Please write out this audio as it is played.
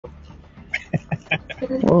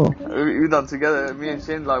Oh. We done together. Me and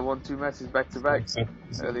Shane like won 2 matches back to back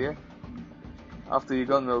earlier. After you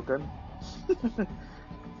got Milken.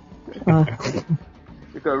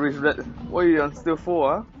 You got reached red. What are you on? Still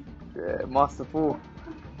 4, huh? Yeah, Master 4.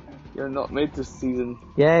 You're not made this season.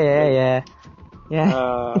 Yeah.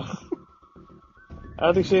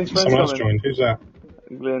 I think Shane's friends Someone else coming. joined. Who's that?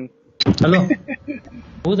 Glenn. Hello.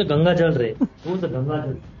 Who's the Ganga Jal Ray? Who's the Ganga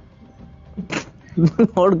Jal?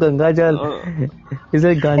 Not Ganga Jal. He's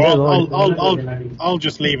like Ganja God. I'll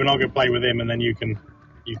just leave and I'll go play with him, and then you can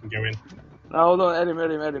go in. No, hold on. Add him.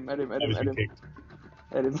 Kicked.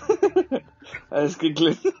 Add him. I just kicked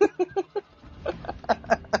Glenn.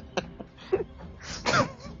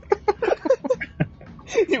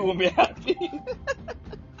 He won't be happy.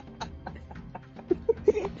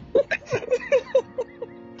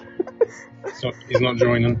 So he's not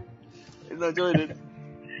joining. He's not joining.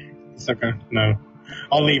 It's okay. No,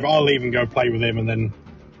 I'll leave and go play with him, and then.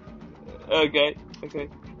 Okay.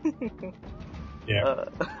 Yeah.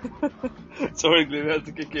 Sorry, Glenn, I had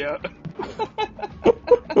to kick you out.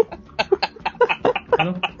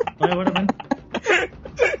 Hello. What happened?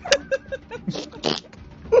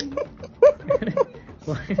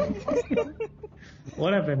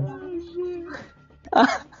 What happened?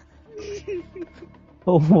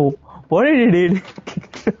 Oh, what did he do?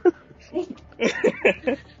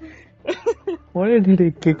 What did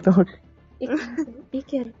he kicked out? Be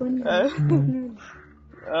careful. I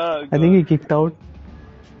think he kicked out.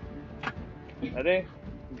 Arey,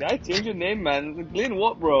 guy, change your name, man. Glenn,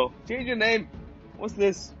 what, bro? Change your name. What's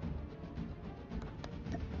this?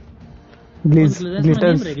 That's my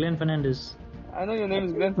name, Glenn Fernandez. I know your name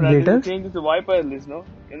is Glenn Fernandez. You changed it to Viper at least, no?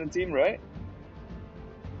 In the team, right?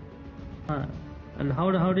 And how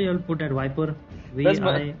do you all put that Viper?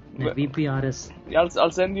 VPRS.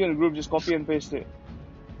 I'll send you in a group. Just copy and paste it.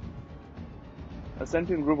 I sent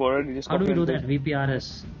you in group already. Just how copy do we do and that?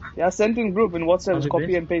 VPRS. Yeah, I sent in group in WhatsApp. Just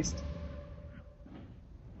copy and paste.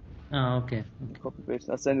 Okay. Copy paste.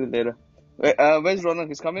 I'll send it later. Where's Ronak?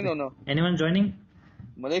 Is coming or no? Anyone joining?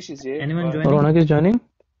 Malaysia's here. Anyone joining? Ronak is joining?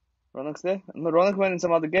 Ronak's there? No, Ronak went in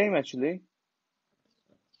some other game actually.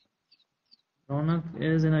 Ronak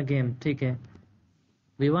is in a game. Okay.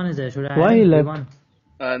 V1 is there. Should I? Why he left?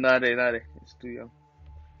 Nah, it's too young.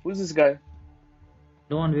 Who's this guy?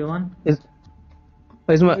 Don't want V1?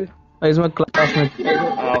 He's my classmate.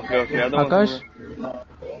 Okay. Akash?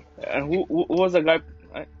 And who was the guy?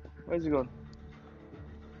 Where's he gone?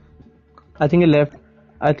 I think he left.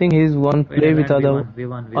 I think he's play with other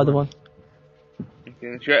one.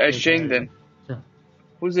 Okay, sure. Shane then. Sure.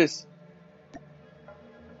 Who's this?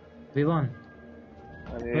 V1.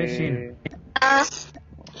 Where's Shane?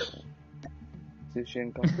 See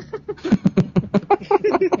Shane come.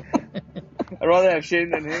 I'd rather have Shane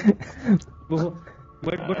than him.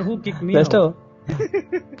 But who kicked me Lester? out?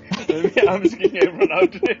 I'm just kicking everyone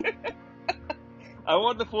out today. I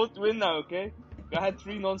want the 4th win now, okay? I had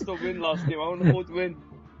 3 non-stop wins last game. I want the 4th win.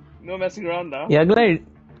 No messing around now. Yeah, glad.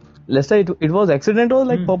 Lester, it was accident or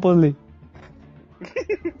like purposely?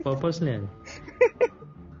 Purposely.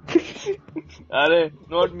 Arey,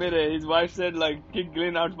 not me. His wife said like kick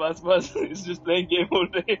Glenn out fast. He's just playing game all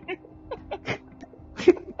day.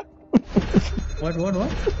 What? I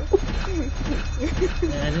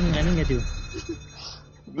didn't get you.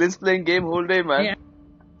 Glenn's playing game whole day, man. Yeah.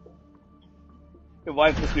 Your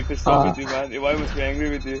wife must be pissed off with you, man. Your wife must be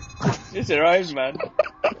angry with you. Just arrived, man.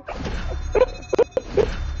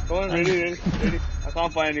 Come on, ready. I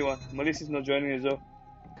can't find anyone. Malish is not joining as well.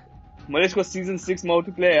 Malish got season 6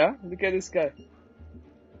 multiplayer. Look at this guy.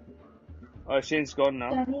 Oh, Shane's gone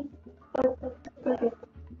now.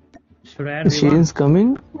 Should I add Shane's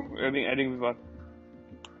coming? Adding V1.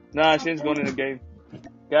 Nah, Shane's gone in the game.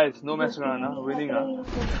 Guys, no mess around now. Winning now.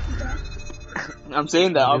 I'm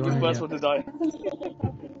saying that. I'll be the first one to die.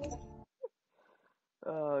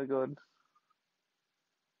 Oh, God.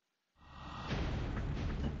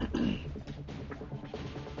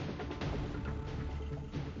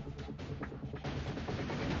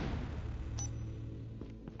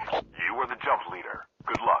 You were the jump leader.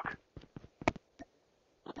 Good luck.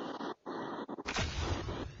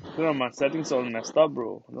 Dude, my settings all messed up,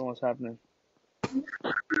 bro. I don't know what's happening.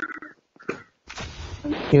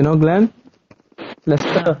 You know, Glenn?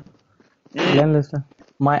 Lester.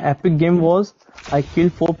 My epic game was I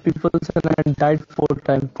killed 4 people and I died 5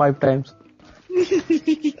 times.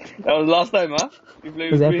 That was last time, huh? You played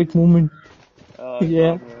It was with me? epic moment.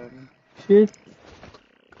 Yeah. God, man. Shit.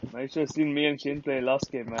 I should have seen me and Shane play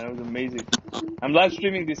last game, man. It was amazing. I'm live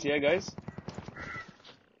streaming this year, guys.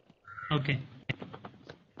 Okay.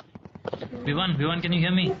 V1 can you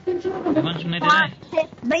hear me? V1 सुनाई दे रहा है?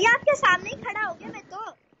 भैया आपके सामने ही खड़ा हो गया मैं तो.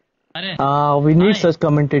 अरे We need Hi. such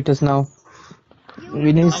commentators now.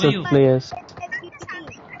 We need How are such you? players.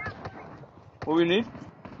 Who we need?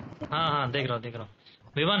 हाँ देख रहा हूँ.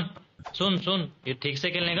 V1 सुन ये ठीक से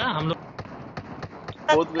खेलने का हम लोग.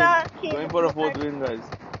 Fourth win. Going for a fourth win, guys.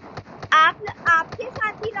 आपके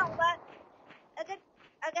साथ ही रहूंगा.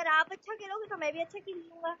 अगर आप अच्छा खेलोगे तो मैं भी अच्छा खेल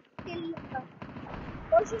लूंगा.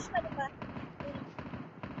 कोशिश करूंगा.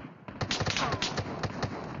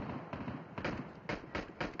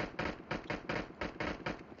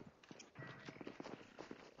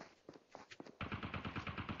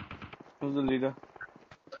 Who's the leader?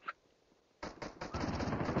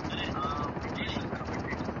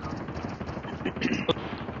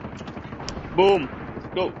 Boom. Let's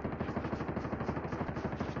go.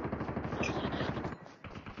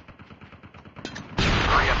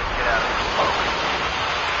 Hurry up and get out of here.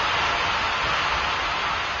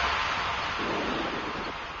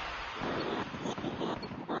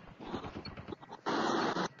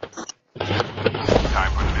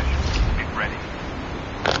 Time for the mission. Get ready.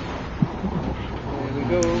 Here we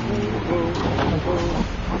go. Here we go. Here we go.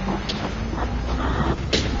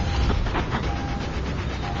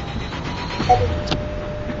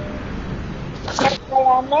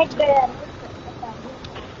 Net गया.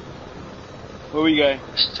 Where we going?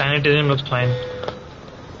 Sanitarium looks fine.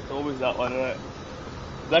 It's always that one, right?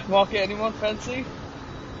 Black market, anyone fancy?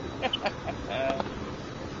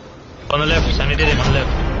 On the left, sanitarium on the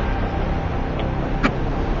left.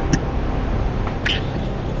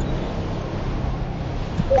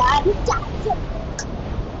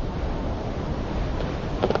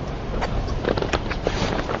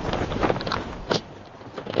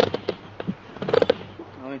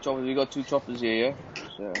 How many choppers? We got 2 choppers here, yeah?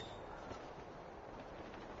 So.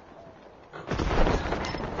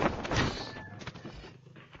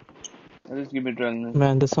 Just give me adrenaline.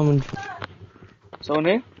 Man, there's someone. Someone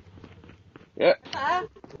here? Yeah.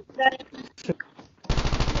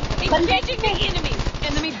 Engaging the enemy.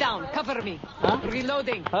 Enemy down. Cover me.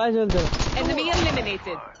 Reloading. Enemy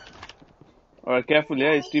eliminated. Alright, careful,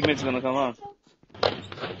 yeah? His teammate's gonna come out.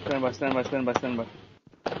 Stand by.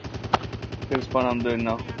 Here's fun I'm doing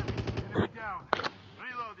now.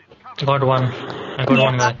 Got one. I got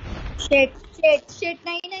one guy. Shit.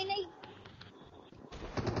 नहीं.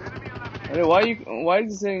 Hey, why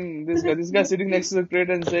is he saying this guy? This guy sitting next to the crate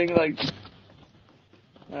and saying like,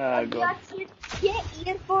 ah, God. ये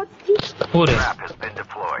airport की. Who is? Trap has been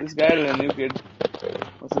deployed. This guy, the new kid.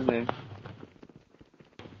 What's his name?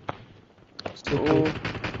 Oh.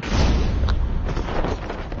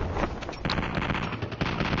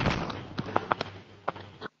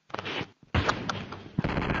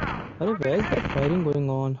 Where is that firing going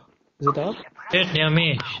on? Is it up? Hit near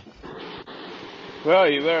me. Where are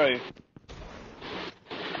you?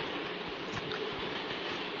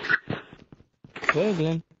 Where,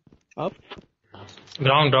 Glenn? Up?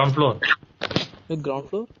 Ground floor. The ground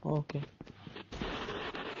floor? Oh, okay.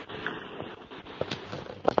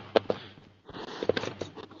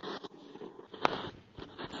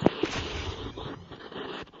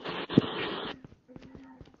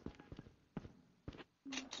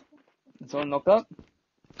 Someone knocked out?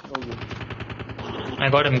 Oh, good. I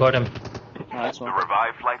got him. Nice The one.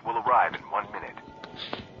 revived flight will arrive in 1 minute.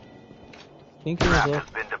 Think he was Trap up. has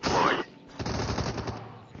been deployed.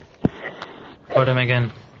 Got him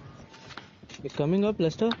again. You're coming up,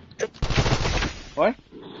 Lester? What?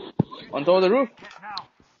 On top of the roof?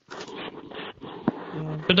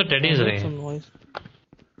 Yeah. To the teddies, I heard right? some noise.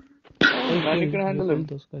 Man, you can handle him.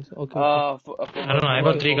 Those guys. Okay. I don't know. I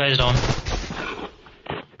got 3 guys down.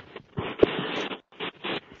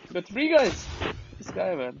 Got 3 guys. This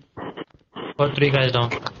guy, man. Got 3 guys down.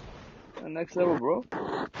 Next level, bro.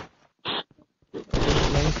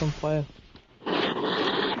 Laying some fire.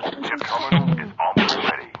 Chip terminal is almost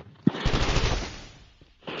ready.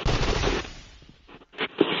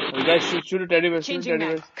 You guys shoot a teddy bear. Changing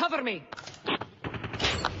mag. Cover me.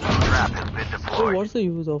 Trap has been So deployed. what's the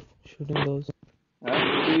use of shooting those?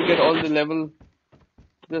 You get all the level.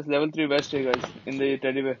 There's level 3 vest here, guys, in the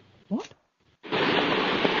teddy bear. What?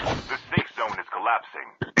 The safe zone is collapsing.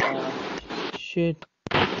 Shit.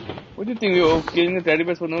 What do you think? You're killing the teddy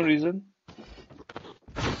bears for no reason?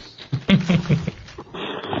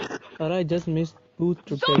 I just missed 2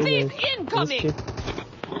 to Zombies teddy bears. incoming. Just skip.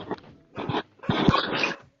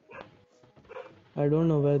 I don't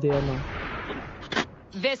know where they are now.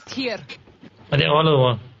 Vest here. They're all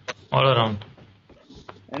over. All around.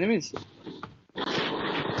 Enemies?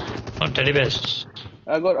 Oh, teddy bears.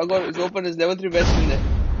 I got, it's open, there's level 3 vest in there.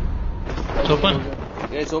 It's open.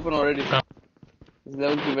 Yeah, it's open already. Come. There's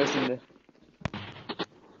level 3 west in there.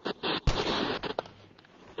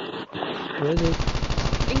 Where is it?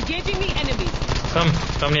 Engaging the enemies.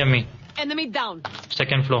 Come near me. Enemy down.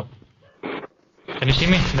 Second floor. Can you see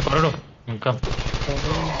me in the corridor? Come.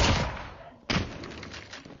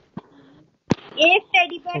 एक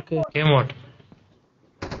teddy bear Okay. Game what?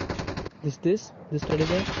 This teddy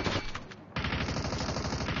bear?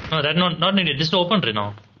 No, that not needed. This is open right now.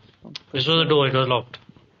 This was the door. It was locked.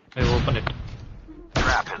 We open it.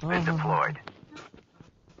 Trap has been deployed.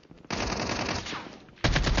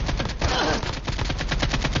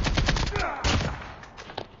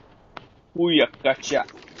 Ooh, yeah, gotcha.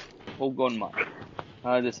 Oh, gone, man.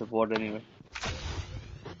 There's support anyway.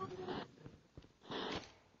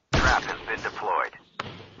 Trap has been deployed.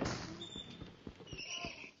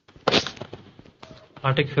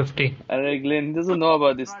 Arctic 50. Alright, Glenn, he doesn't know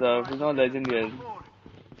about this stuff. He's not legend yet.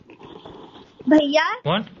 भैया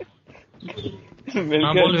What?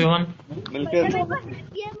 हाँ बोल Vivaan. Milker, मेरे को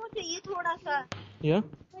game चाहिए थोड़ा सा Yeah.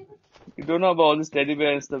 you don't know about all this teddy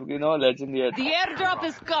bear and stuff. You're not legend yet. The airdrop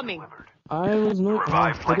is coming. I was no.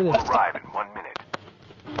 Revive Look flight at will that. arrive in 1 minute.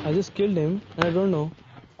 I just killed him, and I don't know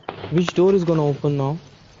which door is gonna open now.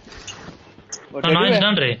 But No, teddy no, it's bear-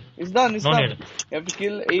 done, Ray. It's done, it's No done. need. You have to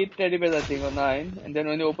kill 8 teddy bears, I think, or 9, and then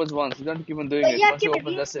only opens once. You don't have to keep on doing it. भैया Once you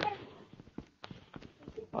open, that's it.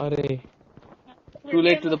 Arey. Too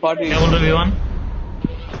late to the party. क्या बोल रहे Vivaan?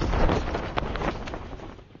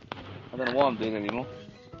 I don't know what I'm doing anymore.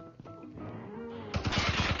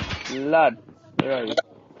 Lad, where are you?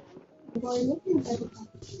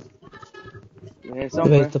 You're here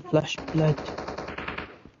somewhere. Where's the flashlight?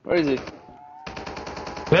 Where is it?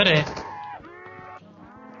 Where है?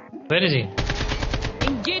 Where is he?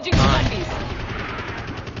 Engaging zombies.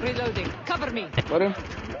 Reloading. Cover me. Got him?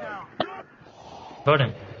 Got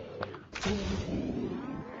him.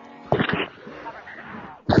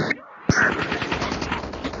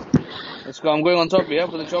 Let's go. I'm going on top, yeah,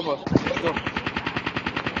 for the chopper. Let's go.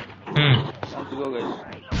 Time to go,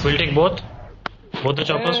 guys. We'll take both. Both the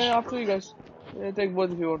choppers. Yeah, after you guys. Yeah, take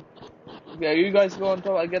both if you want. Yeah, you guys go on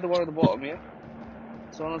top. I'll get the one at the bottom, yeah?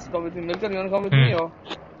 Someone wants to come with me. Milton, you want to come with me or?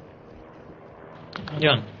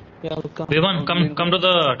 Yeah. Yeah, I'll come. Vivan, come to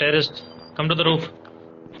the terrace. Come to the roof.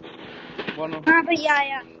 One more. हाँ भैया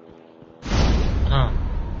आया हाँ.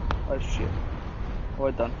 Oh shit.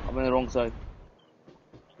 Well done. I'm on the wrong side.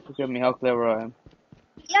 Look at me, how clever I am.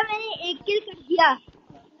 भैया मैंने एक किल कर दिया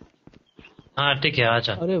हाँ ठीक है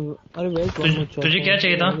आजा. अरे where's one more chopper? तुझे क्या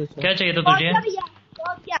चाहिए था? क्या चाहिए था पहुंच तुझे? गया भैया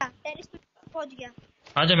पहुंच गया टेरिस पे पहुंच गया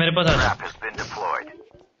आजा मेरे पास आजा. Trap has been deployed.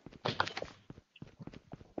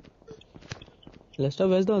 Lester,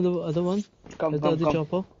 where's the other one? Come, Where's the come, other come.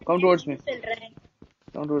 chopper? Come towards me. चल रहा है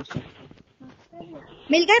Come towards me.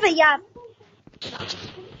 मिल गए भैया आप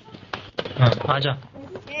हाँ आजा.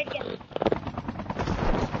 बैठ गया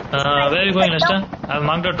Where are you going, Lester? I've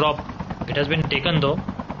marked a drop. It has been taken though,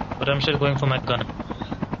 but I'm still going for my gun.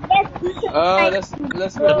 Let's go The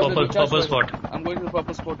to purple recharge first. spot. I'm going to the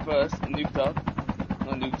purple spot first. Nuke tower.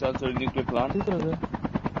 No nuke tower, sorry, nuclear plant. किस तरह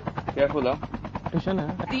से? Careful, huh? Station है.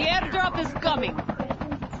 The airdrop is coming.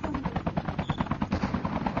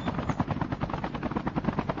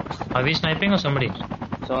 Are we sniping or somebody?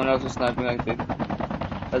 Someone else is sniping, I think.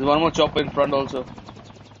 There's one more chopper in front also.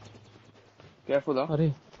 Careful, huh?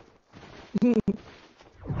 अरे.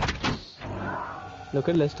 Look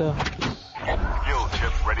at Lester. Skill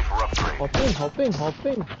chips ready for upgrade. Hopping.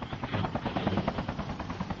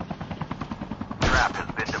 Trap has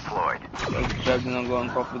been deployed. Trap did not go on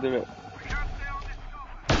top with it.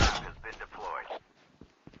 Trap has been deployed.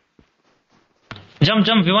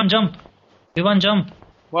 Jump, Vivan, jump. Vivan, jump.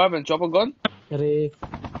 What happened? Chopper gone? अरे.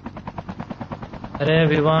 अरे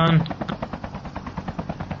Vivan.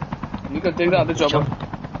 You can take the other chopper. Jump.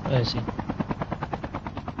 I see.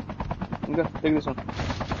 You can take this one.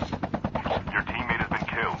 Your teammate has been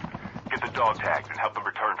killed. Get the dog tags and help them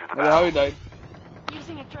return to the How battle. he died?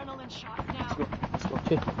 Using adrenaline shot now. Let's go.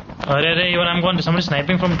 Shit. अरे Vivan, I'm gone. Somebody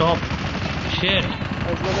sniping from top. Shit.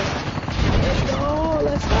 Let's go.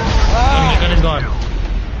 Let's go. My gun is gone.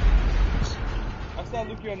 I started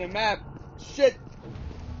looking on the map. Shit.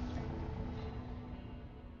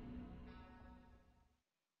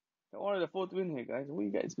 I wanted the 4th win here, guys. What are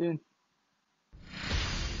you guys doing?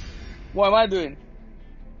 What am I doing?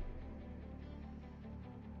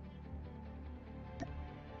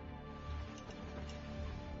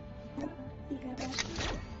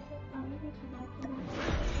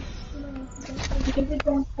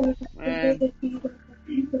 Man.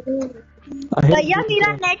 भैया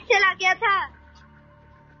मेरा net चला गया था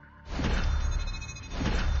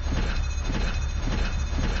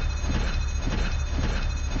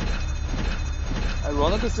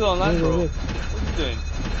Ronak is still online, Wait, bro. wait, What are you doing?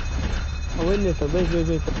 oh, wait later, wait,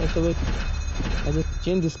 okay, wait. I just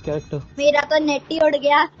change this character. मेरा तो net ही उड़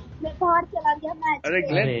गया, मैं बाहर चला गया मैच अरे पे,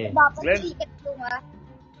 Glenn, अरे वापस Glenn, नहीं कर दूंगा।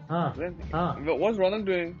 हाँ Glenn, हाँ what's Ronak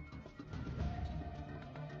doing?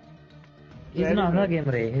 he's Good in idea, another man. game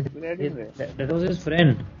रे Good idea, man.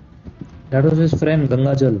 that was his friend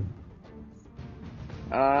Gangajal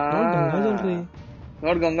Not Gangajal Ah, Ray.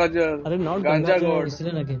 not Gangajal. Arey, not Ganja Gangajal. God.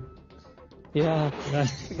 इसलिए ना कि Yeah.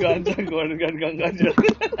 Ganja God, got Gangajal.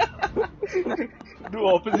 Do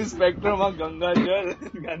opposite spectrum of Gangajal.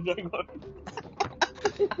 Ganja God.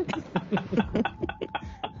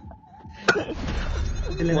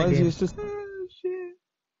 इसलिए ना Boys कि used to. Oh, shit.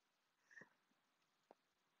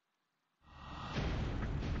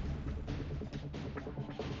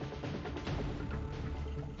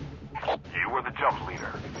 You were the jump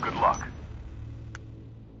leader. Good luck.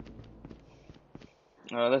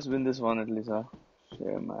 Let's win this one at least, huh?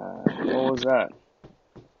 Shit, man. What was that?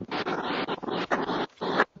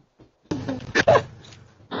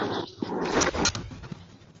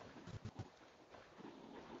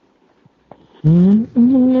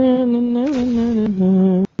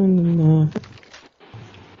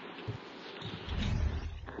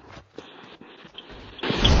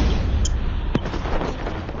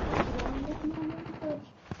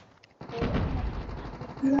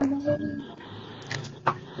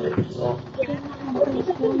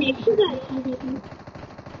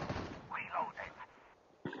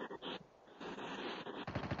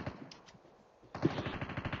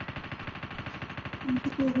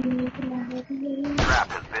 Trap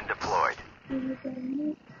has been deployed.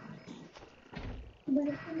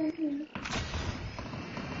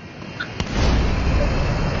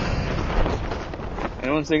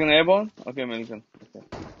 Anyone taking airborne? Okay, American. Okay.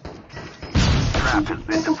 Trap has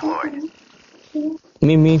been deployed.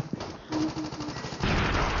 Me.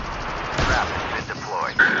 Trap has been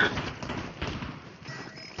deployed.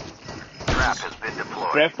 Trap has been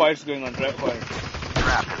deployed. Trap fights going on, trap fight.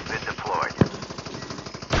 Trap has been deployed.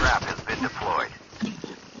 Trap has been deployed.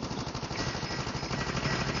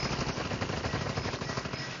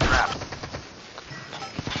 Trap.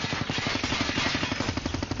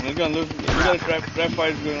 American, look at the trap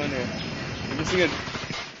fights going on here. You can see it.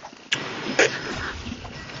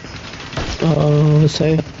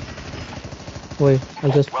 Say. Wait,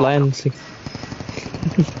 I'll just fly and see.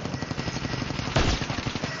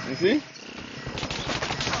 You see?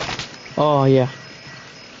 Oh, yeah.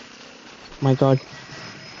 My god.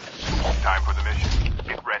 Time for the mission.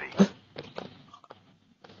 Get ready.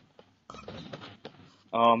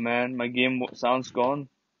 Oh man, my game sound's gone.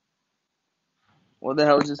 What the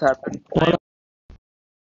hell just happened?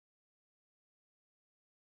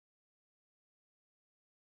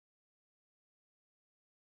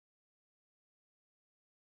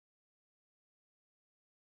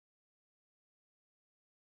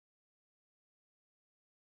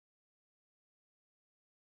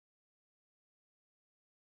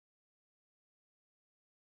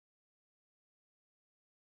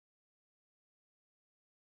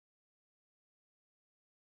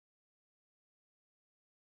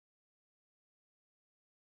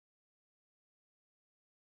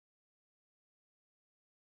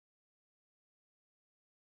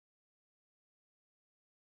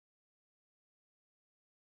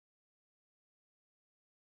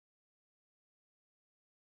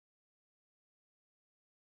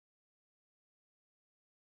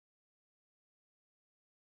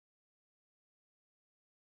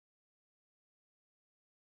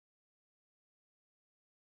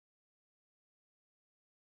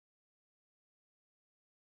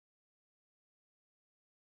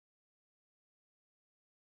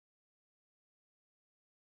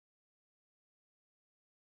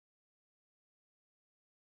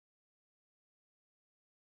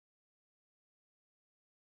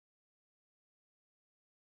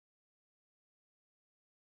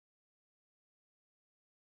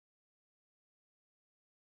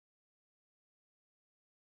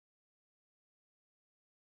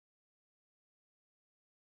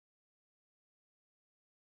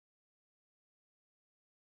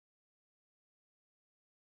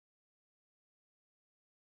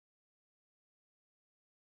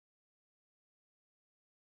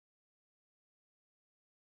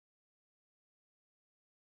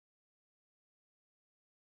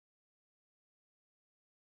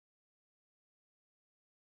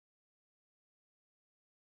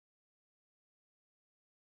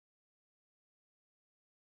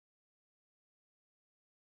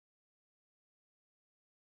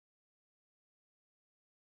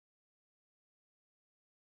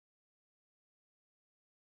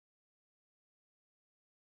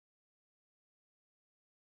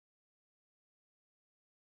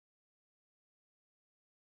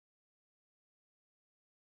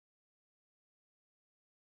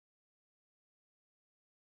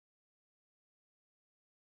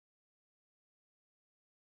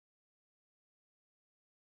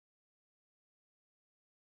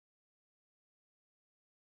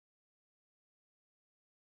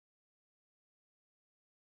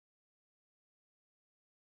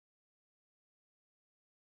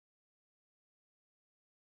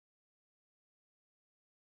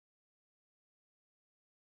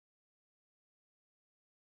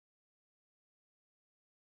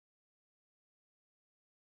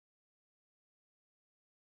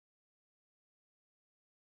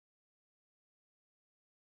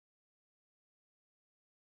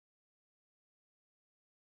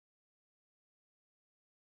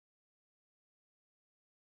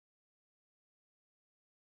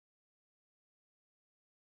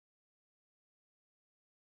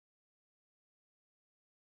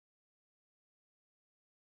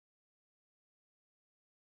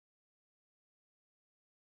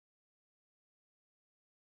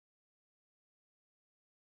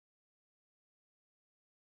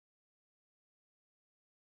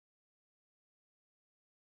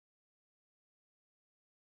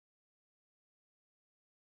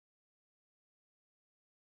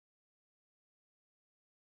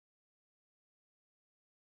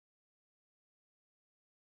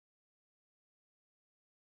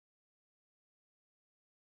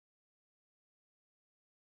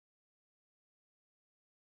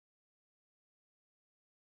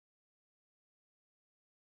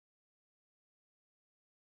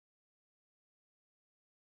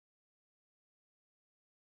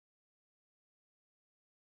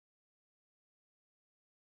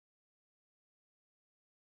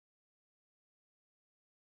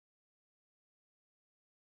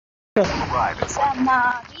 arrive in 1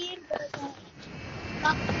 minute.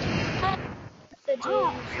 Feels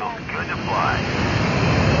good to fly.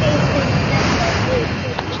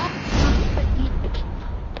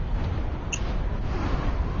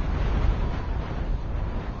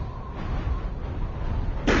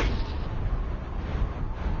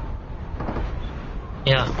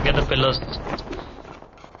 Yeah, get the pillars.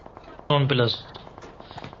 Stone pillars.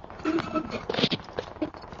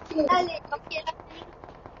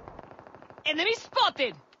 Enemy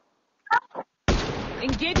spotted.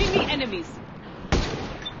 Engaging the enemies.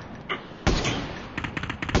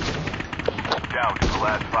 Down to the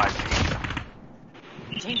last 5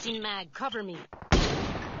 teams. Changing mag. Cover me.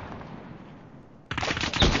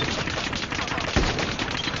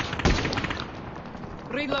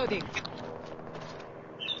 Reloading.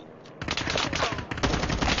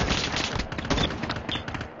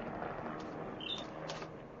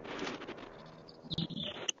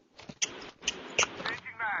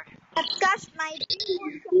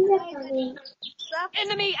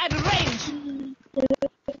 Enemy at range.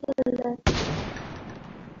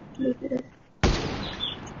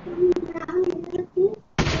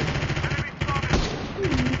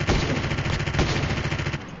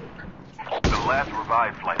 The last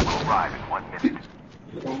revived flight will arrive in 1 minute.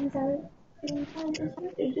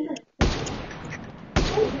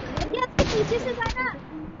 पीछे से जाना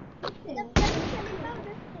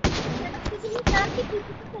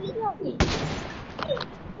चली जाओगी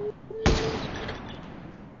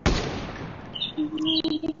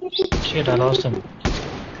Shit, I lost him.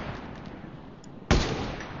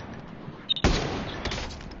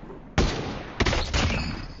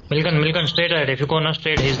 Milkan, straight ahead. If you go not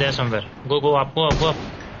straight, he's there somewhere. Go up.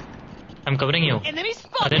 I'm covering you. Enemy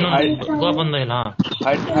spotted. Go up on the hill, huh?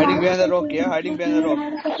 Hiding behind the rock, yeah? Hiding behind the rock.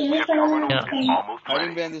 Yeah. Almost Hiding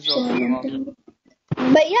ready. behind this rock.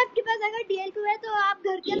 भैया आपके पास अगर DL2 है तो आप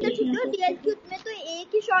घर के अंदर छुप लो DL2 में तो एक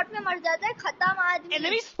ही शॉट में मर जाता है खत्म आदमी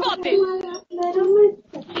Enemy spotted.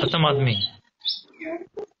 खत्म आदमी.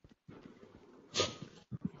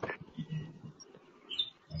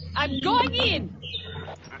 I'm going in.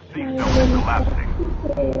 The safe zone is collapsing.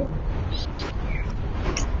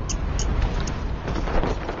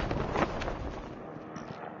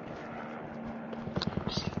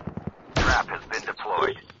 Trap has been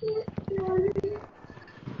deployed.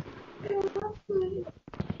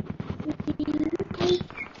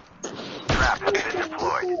 Trap has been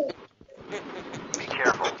deployed. Be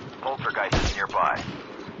careful. Poltergeist is nearby.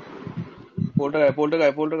 Polter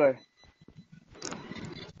guy.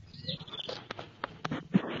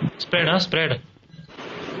 Spread, huh? Spread.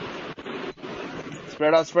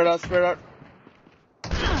 Spread out.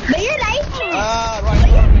 भैया right में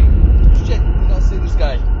Right on me. Shit, did not see this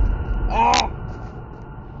guy.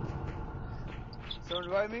 Someone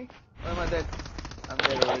revive me? Or am I dead? I'm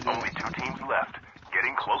dead already. Only 2 teams left.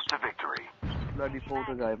 Getting close to victory. Bloody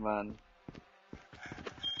Polter guy, man.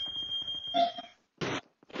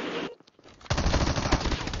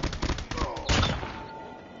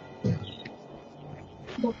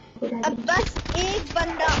 अब बस एक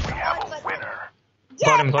बंदा We have a winner.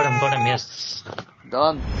 Got him, yes.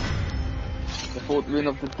 Done. The 4th win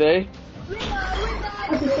of the day.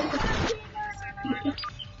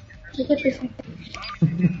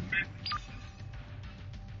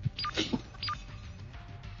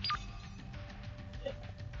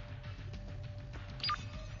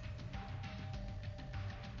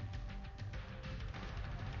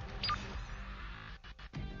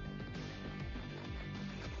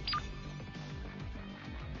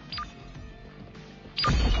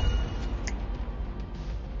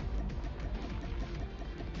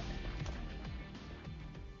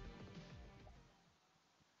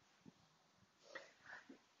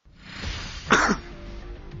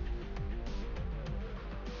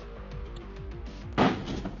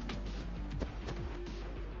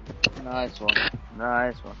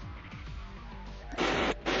 Nice one.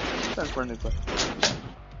 Time for new gun.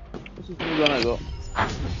 This is new gun I got.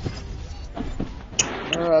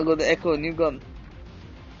 I got the Echo, new gun.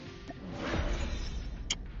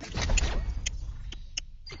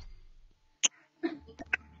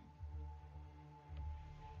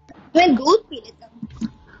 मैं दूध P लेता हूँ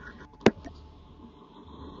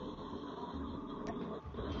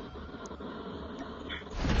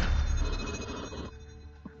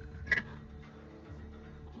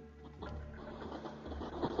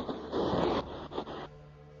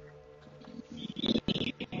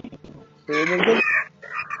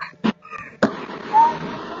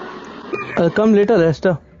Come later,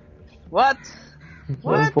 Lester. What?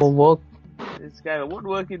 Going for work. This guy, what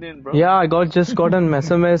work he doing, bro? Yeah, I just got an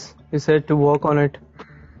SMS. He said to work on it.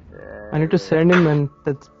 Yeah. I need to send him and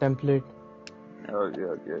that template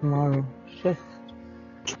Okay. tomorrow. Shit.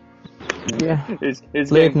 Yeah.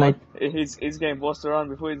 His Late game night. his game bossed around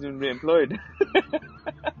before he's been reemployed.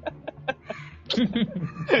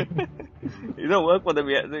 You don't work for them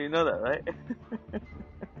yet, so you know that, right?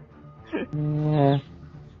 Yeah.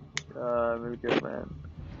 Milk, man.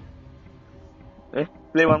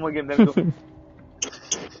 Play one more game, then go.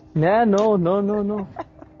 Yeah, no.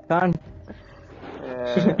 Can't.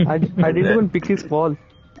 I didn't even pick his call.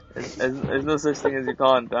 There's no such thing as you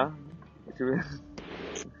can't, huh?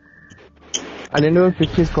 I didn't even pick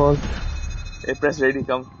his call. Hey, press ready,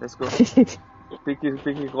 come, let's go. Pick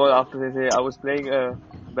his call after they say I was playing a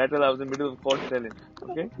battle, I was in the middle of COD telling.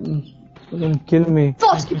 Okay? You're gonna kill me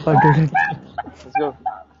if I did it. Let's go.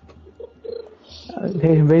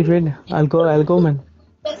 Hey, wait. I'll go, man.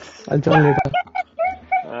 I'll join later.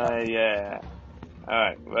 Yeah.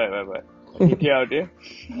 Alright, bye. I'll kick you out, yeah?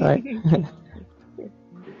 Right.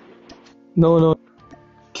 No.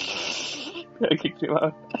 I kicked him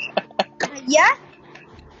out. Yeah?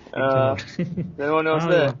 Is anyone else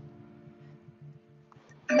there?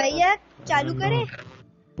 भैया चालू करें?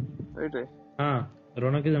 Wait. हाँ,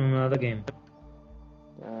 रोना की जमीन में आता game.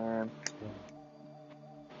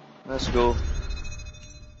 Let's go.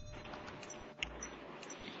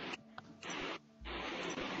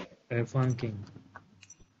 F1 King.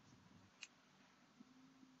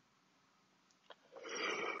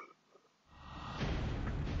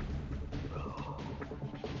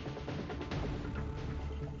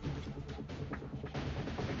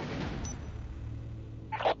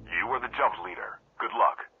 You were the jump leader. Good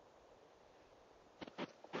luck.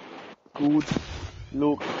 Good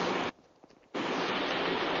look.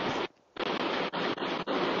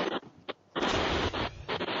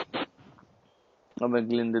 I'm a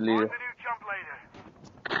Glenn the leader. The new jump leader.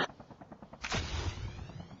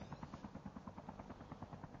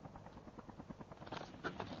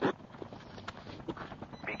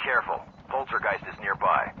 Be careful. Poltergeist is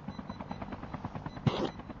nearby.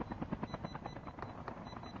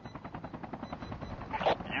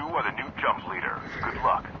 You are the new jump leader. Good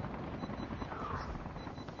luck.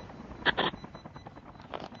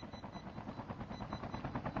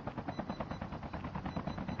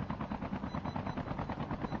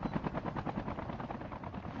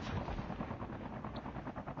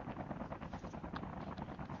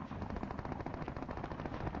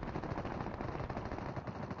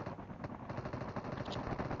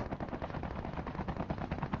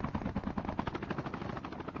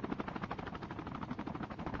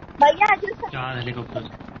 भैया just 4 helicopter.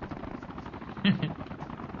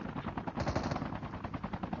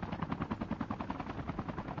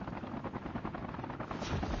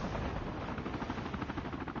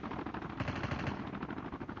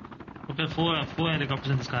 Okay, four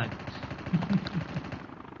helicopters in the sky.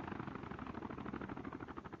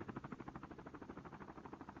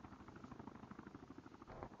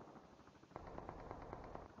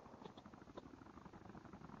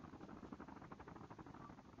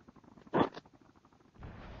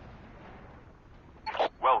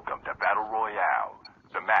 Welcome to Battle Royale.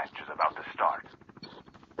 The match is about to start.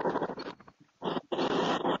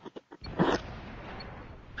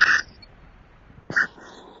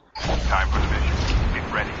 Time for the mission. Get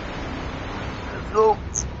ready. Let's go.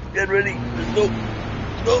 Get ready. Let's go.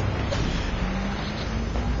 Go.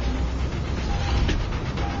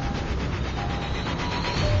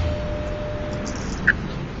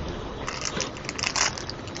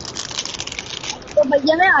 तो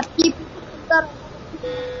भैया मैं आपकी कर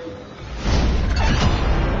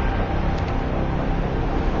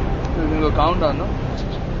You can go countdown, no?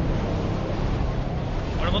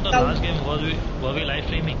 What about the last game? Were we live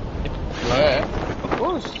streaming? Yeah, of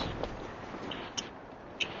course.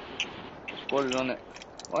 Squad is on it.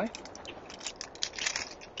 Why?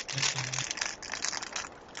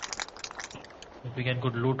 If we get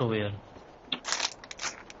good loot over here.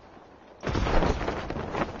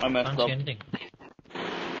 I messed Can't up. see anything.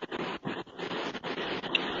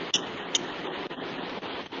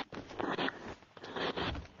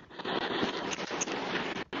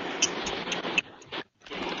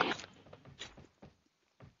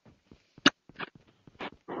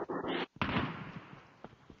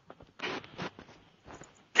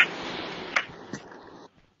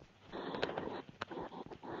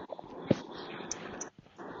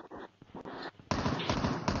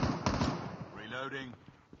 Reloading.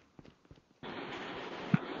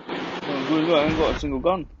 Oh, good, I haven't got a single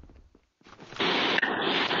gun.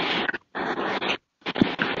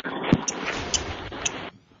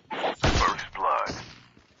 First blood.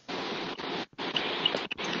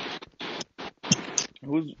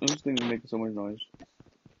 Whose thing is making so much noise?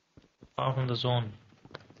 Far from the zone.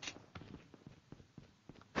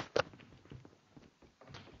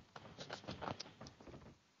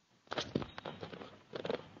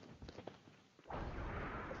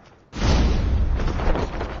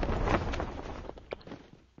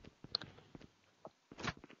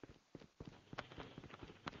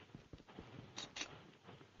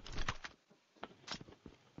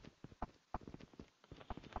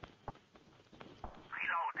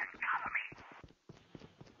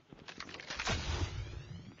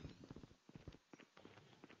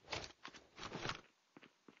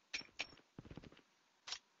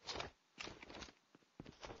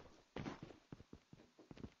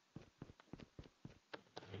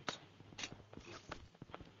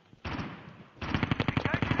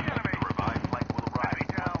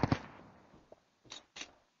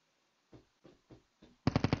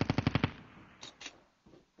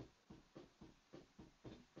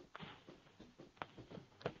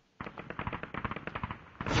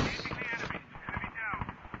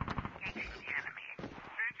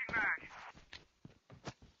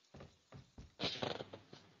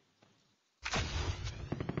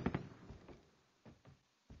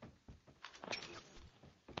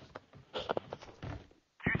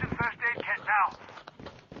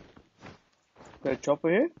 Got a chopper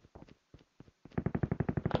here?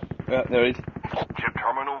 Yeah, there is. Chip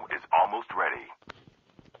terminal is almost ready.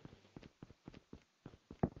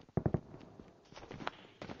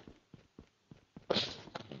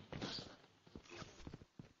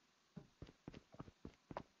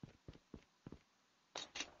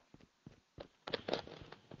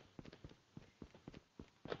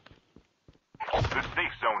 The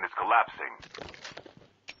safe zone is collapsing.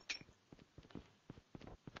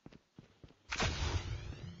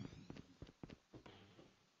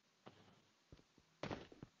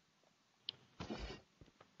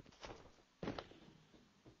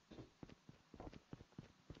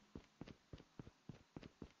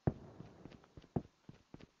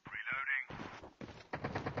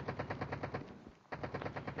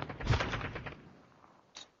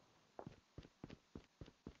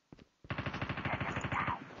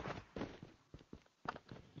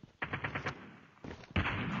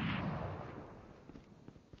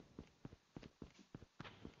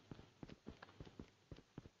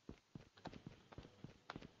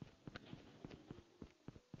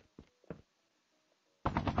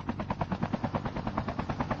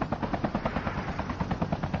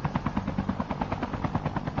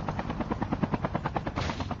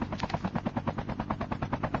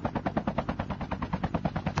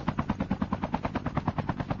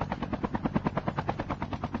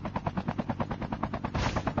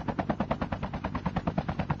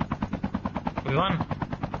 Vivaan,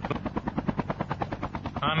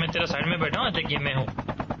 हाँ मैं तेरा side में बैठा हूँ, देखिए मैं हूँ।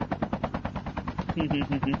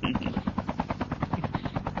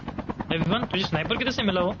 विवान तुझे स्नाइपर किधर से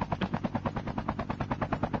मिला वो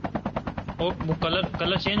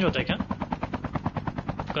कलर चेंज होता है क्या?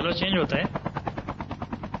 कलर चेंज होता है?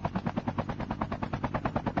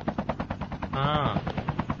 हाँ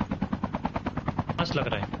मस्त लग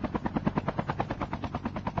रहा है।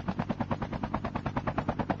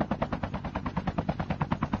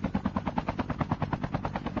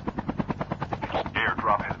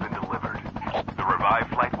 Airdrop has been delivered. The revived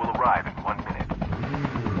flight will arrive in 1 minute.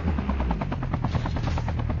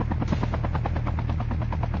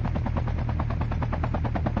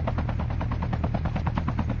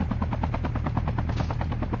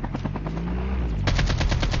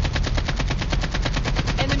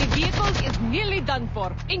 Enemy vehicle is nearly done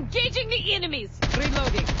for. Engaging the enemies.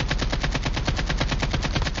 Reloading.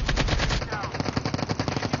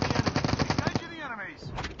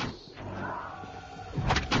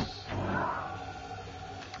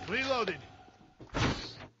 Reloaded.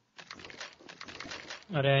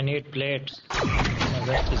 अरे I need plates. My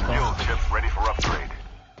vest is Fuel gone. chips ready for upgrade.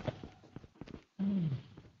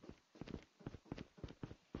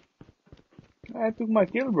 I took my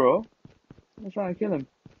kill, bro. I was trying to kill him.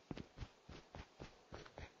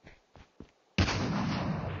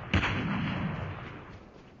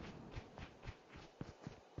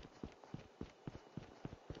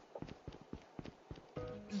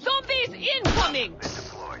 Zombies incoming!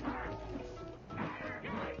 Deployed.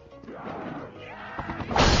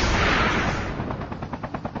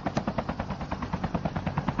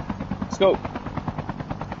 Scope.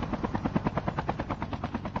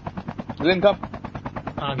 Link up.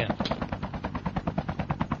 आ गया।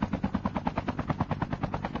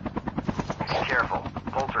 Careful.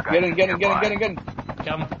 Poltergeist. Get in, get in, is get in, nearby. get in, get in.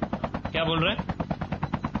 क्या बोल रहे हैं?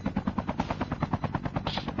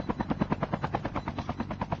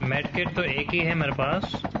 Medkit तो एक ही है मेरे पास,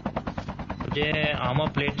 मुझे आर्मर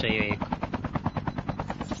प्लेट चाहिए एक।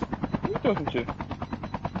 Who are you talking to?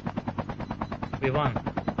 Vivaan,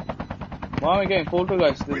 Why am I getting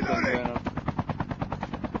poltergeist this thing going on?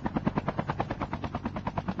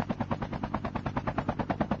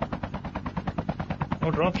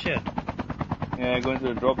 no drop shit. Yeah, going to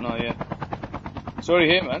the drop now, yeah. Sorry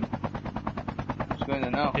here, man. Just going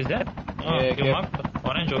there now. Is that? Oh, Yeah, you marked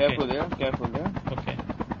orange. Okay. Careful there, careful there. Okay.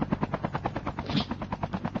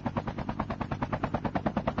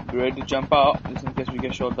 Be ready to jump out, just in case we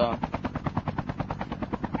get shot down.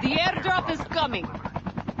 The airdrop is coming.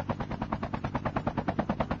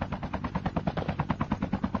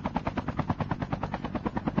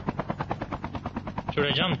 Should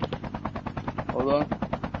I jump? Hold on.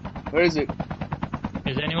 Where is it?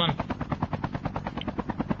 Is there anyone?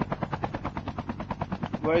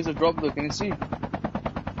 Where is the drop though? Can you see?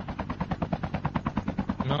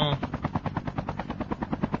 No.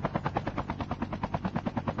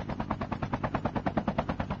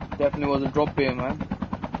 Definitely was a drop here, man.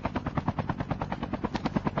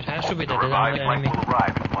 It has to be The that. There's revived another flight enemy. will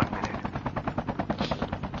arrive in 1 minute.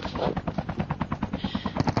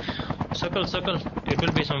 Circle, circle. It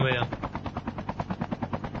will be somewhere.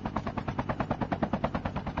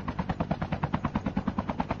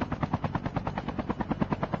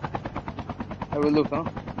 Have a look, huh?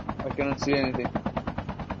 I cannot see anything.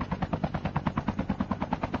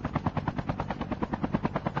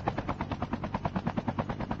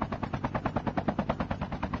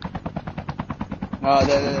 Ah,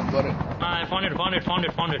 there, got it. Ah, I found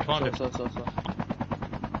it. So.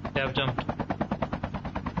 They have jumped.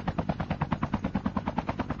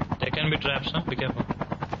 There can be traps, huh? Be careful.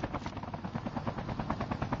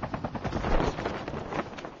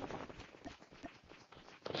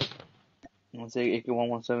 I'll say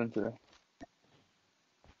AK-117 today.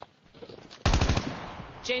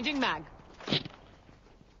 Changing mag.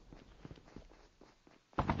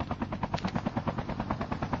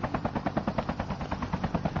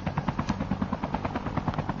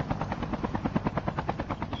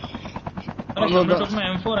 I'm not Someone done. took my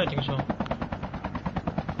M4, I think so.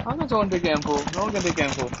 How can someone take M4? No one can take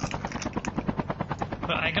M4.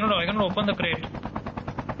 But I cannot open the crate.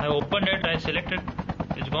 I opened it, I selected,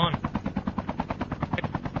 it's gone.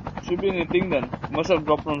 Should be anything then. Must have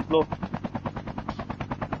dropped on the floor.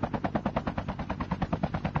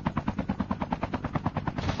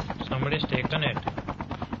 Somebody's taken it.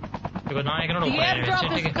 Because now I cannot The open it.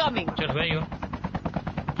 airdrop is coming. Chal, where are you?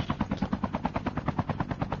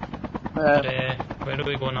 Where do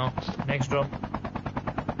we go now? Next drop.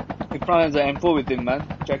 He probably has an M4 with him, man.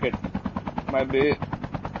 Check it. Might be it.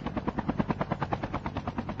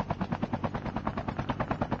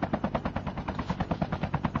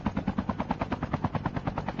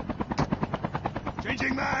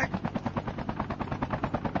 Changing mag!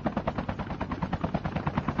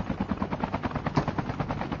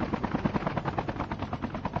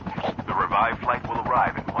 The revived flight will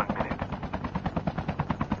arrive in 1 minute.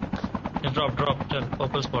 Just drop, chal,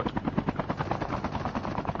 purple spot.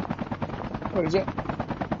 Where is it?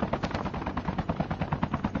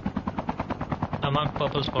 I marked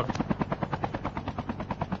purple spot.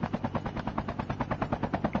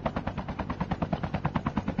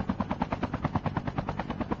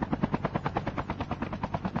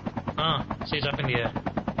 See, it's up in the air.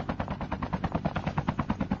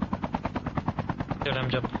 Let him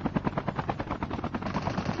jump.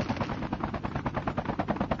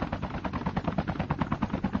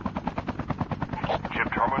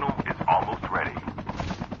 Chip terminal is almost ready.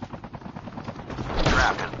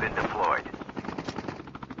 Trap has been deployed.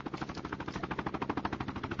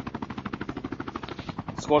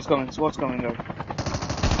 Squad's coming, guys.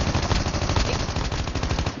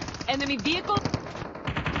 Enemy vehicle.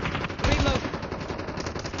 Reload.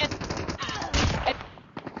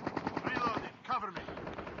 Reloading. Cover me.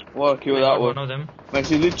 What a kill that was. One of them. Man,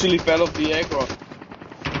 she literally fell off the aircraft.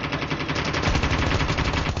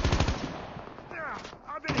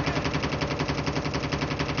 I've been hit.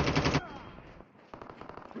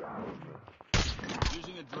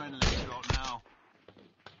 Using adrenaline shot now.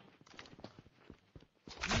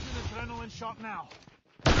 Using adrenaline shot now.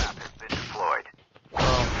 Trap has been deployed.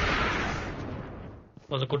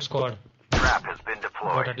 Was a good squad. Trap has been Got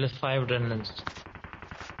deployed. at least 5 adrenalines.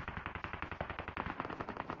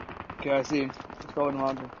 Okay, I see him. Let's go in the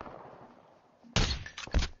mountain.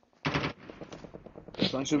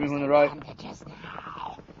 One should be on the right.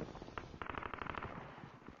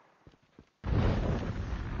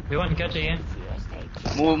 Vivaan क्या चाहिए?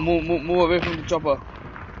 Move away from the chopper.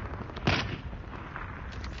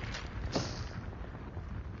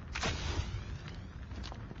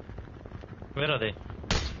 Where are they?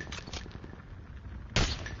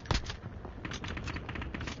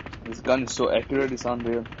 This gun is so accurate, it's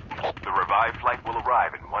unreal. The revived flight will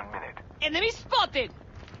arrive in 1 minute. Enemy spotted.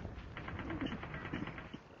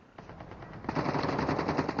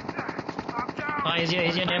 Ah, he's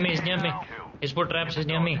here near me, he's near me. He's put traps, he's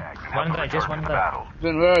near me. One guy, just one guy.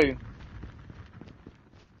 Then where are you?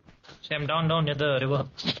 Sam, down near the river.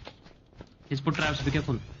 He's put traps, be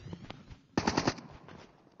careful.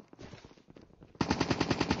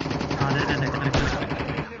 Ah, there.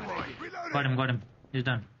 Got him. He's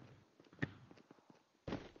done.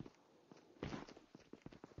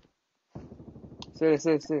 Stay.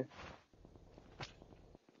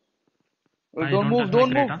 Wait, Ah, don't move. touch my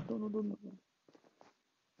crate, huh? Don't move.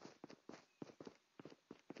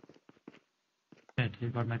 Right, he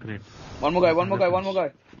got my crate. One more guy.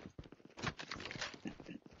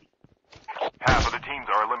 Half of the teams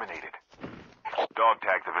are eliminated. Dog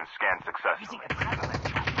tags have been scanned successfully.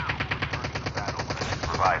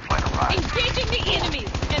 Revived flight arrives. Engaging the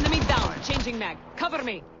enemies. Enemy down. Changing mag. Cover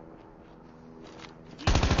me. We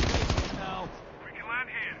can land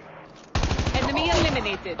here. Enemy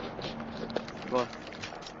eliminated. Go.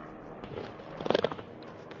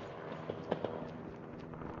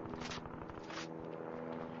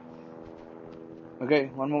 Okay,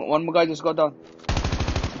 one more guy just got down.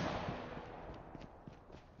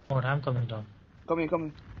 Oh, I'm coming down. Come here.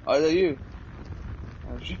 Oh, is that you?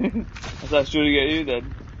 Oh, shit. I was shooting at you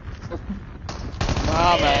then.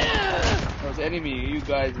 Nah, man. That was enemy. You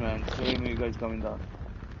guys, man. Showing me you guys coming down.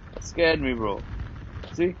 Scared me, bro.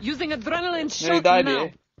 See? Using adrenaline Nearly shot died now.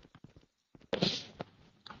 here.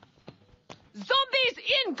 Zombies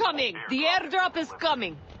incoming. The airdrop is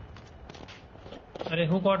coming. Arey,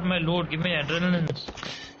 who got my loot? Give me adrenaline.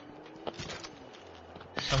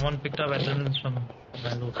 Someone picked up adrenaline from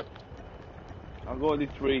my loot. I'll go with the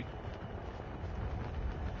 3.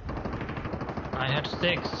 I had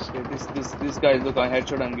 6. Okay, this guy, look, a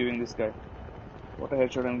headshot I'm giving this guy. What a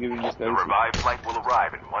headshot I'm giving this guy. The revived flight will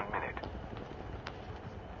arrive in 1 minute.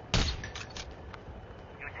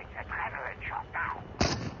 Using adrenaline shot now.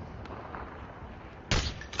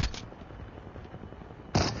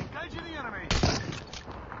 Engaging the enemy.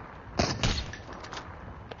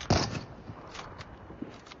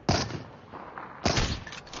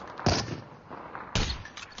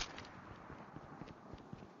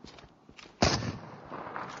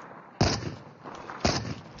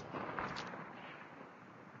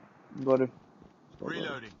 Got it.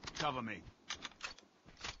 Reloading. Cover me.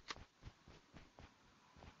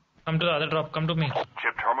 Come to the other drop, come to me.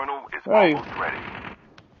 Chip terminal is Hey. almost ready.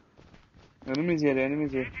 Enemies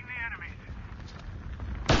here.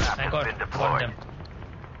 I got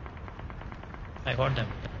them.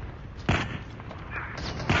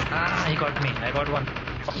 Ah, he got me. I got one.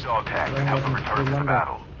 Dog tags can help them return to the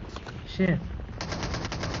battle. Shit.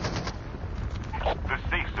 The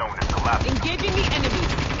safe zone is collapsing. Engaging the enemies.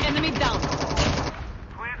 Enemy down.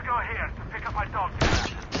 Please go here to pick up my dog tag.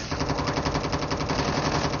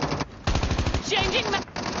 Changing mag.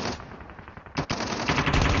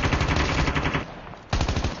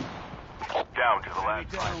 Down to the last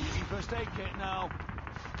fight. First aid kit now.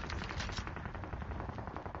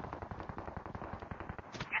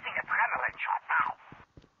 Using adrenaline shot now.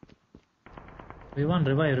 We won,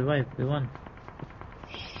 revive. We won.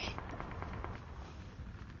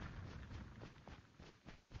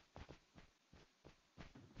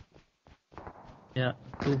 Yeah,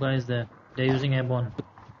 2 guys there. They're using airborne.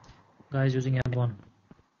 Guys using airborne.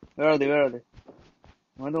 Where are they? Am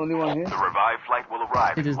I the only one here? The revived flight will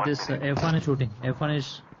arrive It in is 1 this minute. F1 is shooting. F1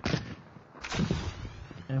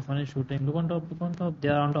 is shooting. Look on top. They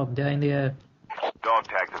are on top. They are in the air. Dog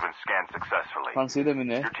tags have been scanned successfully. Can't see them in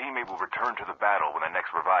there. Your teammate will return to the battle when the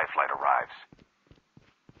next revived flight arrives.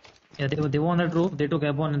 Yeah, they were on that roof. They took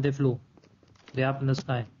airborne and they flew. They're up in the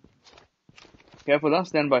sky. Careful, huh?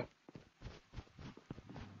 Stand by.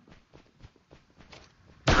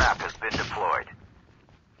 Trap has been deployed.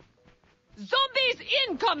 Zombies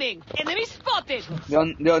incoming. Enemy spotted.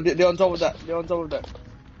 They're on top of that.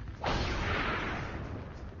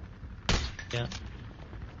 Yeah.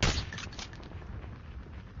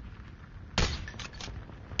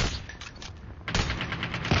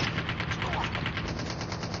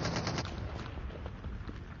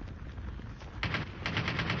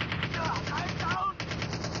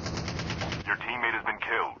 Your teammate has been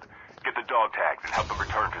killed. Get the dog tags and help them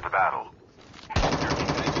return to the battle.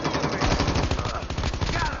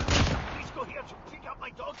 Please go here to pick up my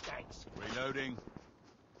dog tags. Reloading.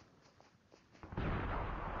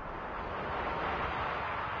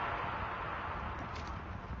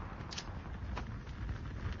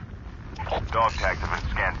 Dog tags have been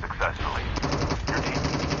scanned successfully.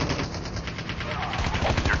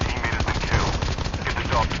 Your teammate has been killed. Get the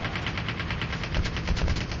dog.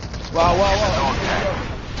 Wow, wow, Get the wow. dog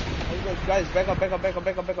tag. Guys, back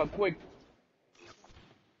up, quick.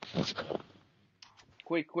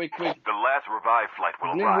 Quick. The last revive flight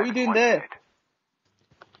will Glenn, arrive what are you in doing 1 there?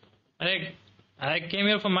 minute. I came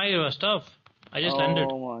here for my stuff. I just landed.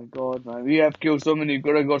 Oh my god, man. We have killed so many. You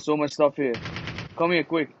could have got so much stuff here. Come here,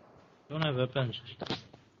 quick. Don't have weapons.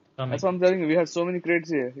 Coming. That's what I'm telling you. We have so many crates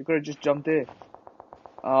here. You could have just jumped there.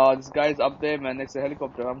 This guy's up there, man, next to the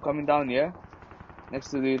helicopter. I'm coming down, yeah? Next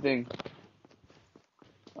to the thing.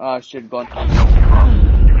 Ah, shit, gone. Don't give up.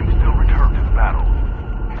 You can still return to the battle.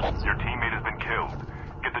 Your teammate has been killed.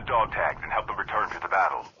 Get the dog tags and help them return to the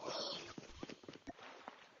battle.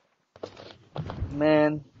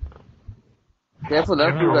 Man. Careful, there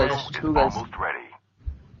are two guys. It's Two guys. almost ready.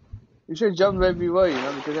 You should jump where we were,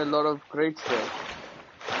 because there are a lot of crates there.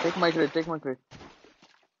 Take my crate.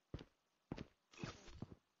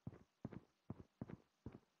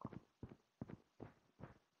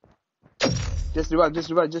 Just revive. 2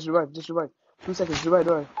 seconds, revive.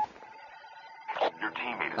 Your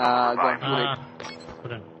teammate is on the Gone. revive flight.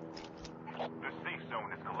 Couldn't. The safe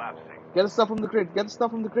zone is collapsing. Get the stuff from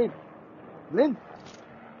the crate. Glenn,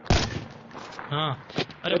 Why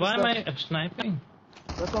am I sniping?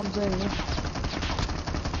 that's what I'm saying, man.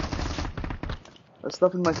 There's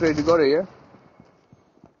stuff in my crate. You got it, yeah?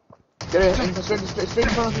 Get it. Straight in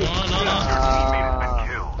front of you. No. Your teammate has been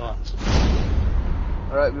killed.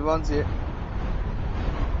 Alright, we won't see it.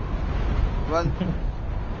 Run.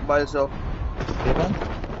 By yourself.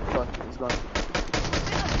 It's gone.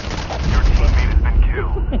 Your teammate has been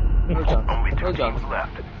killed. No chance. Only 2 No chance. teams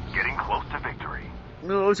left. Getting close to victory.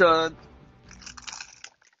 No chance.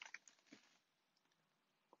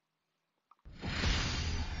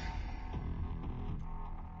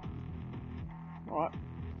 Alright.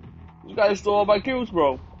 You guys stole all my kills,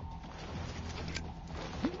 bro.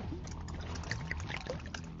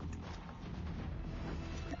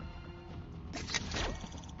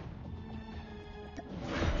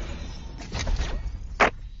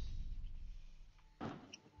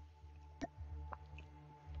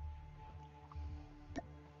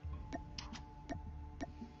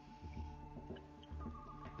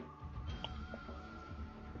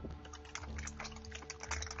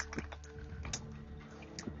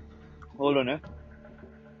 Hold on,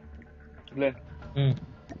 Glenn.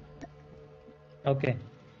 Okay.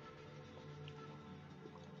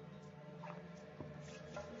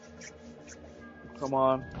 Come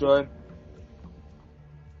on, join.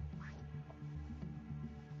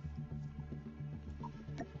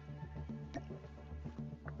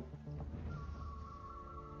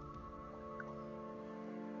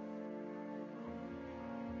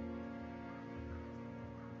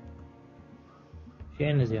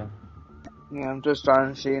 Shane is here. Yeah, I'm just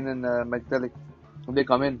trying Shane and Magdalene. If they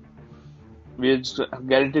come in, we're just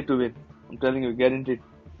guaranteed to win. I'm telling you, guaranteed.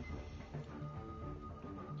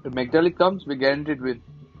 If Magdalene comes, we're guaranteed win.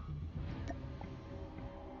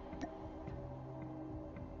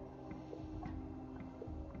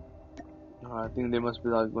 I think they must be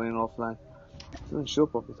going offline. It doesn't show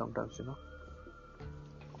properly sometimes,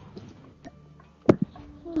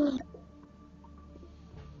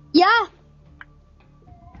 Yeah.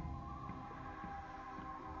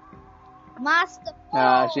 Master.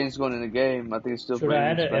 Shane's gone in the game. I think he's still Should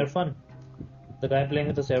I playing. add Irfan? The guy playing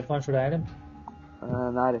with us, Irfan, should I add him?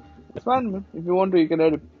 Nah, it's fine, man. If you want to, you can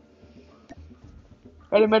add him.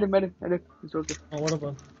 Add him. It's okay. Oh, what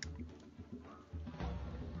about?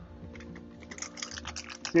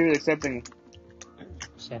 See if he's accepting it.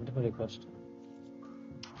 Send him a request.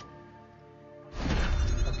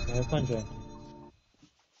 Okay, Irfan join.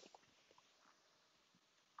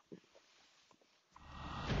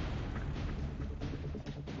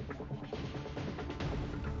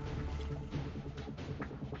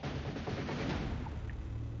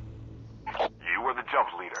 You were the jump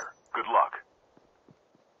leader. Good luck.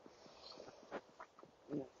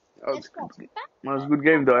 That was a good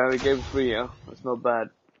game, though. We gave 3, yeah. That's not bad.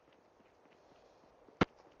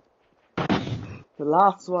 The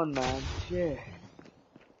last one, man. Yeah.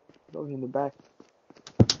 Dog in the back.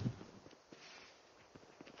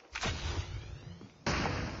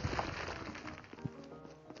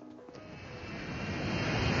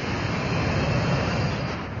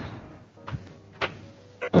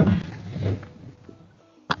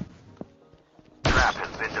 Trap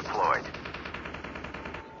has been deployed.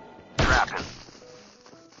 Trap has...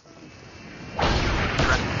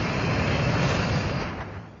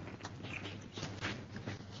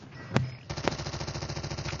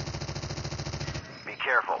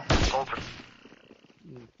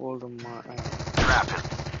 Hold on, my. Trap him.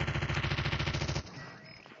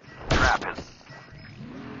 Trap him.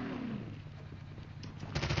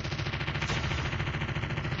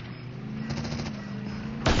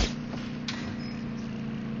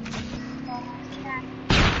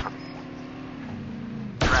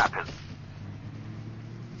 Trap him. Trap him.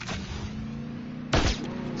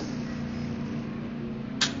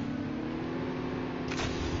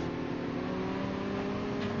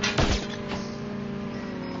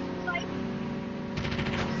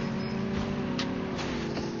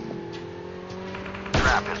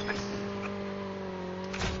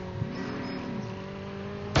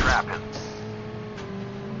 Trap him.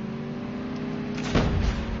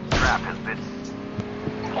 Trap has been.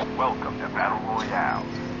 Welcome to Battle Royale.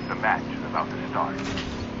 The match is about to start.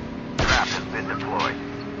 Trap has been deployed.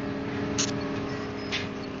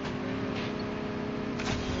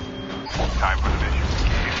 Time for the mission.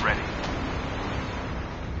 Get ready.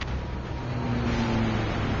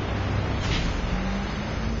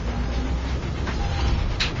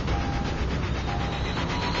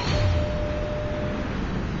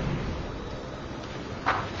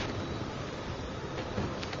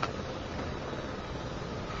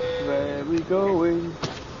 Where we going?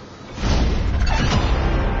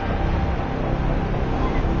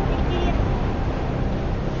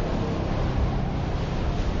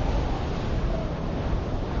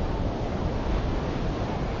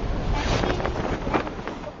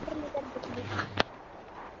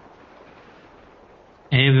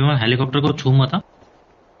 ए विमान helicopter को छू मत हाँ?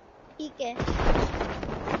 ठीक है,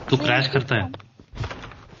 तू crash करता है।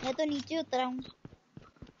 मैं तो नीचे उतरा हूँ।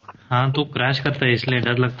 हाँ तू क्रैश करता है इसलिए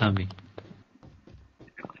डर लगता है अभी।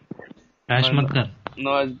 क्रैश मत कर।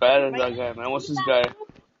 Not as bad as that guy, man. What's this guy?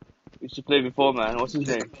 Used to play before, man. What's his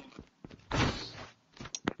name?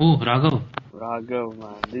 Oh Raghav. Raghav,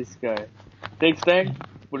 man. This guy. Takes tank,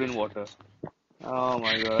 put in water. Oh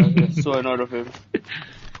my god, I get so annoyed of him. I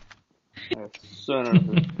get so annoyed of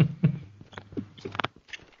him.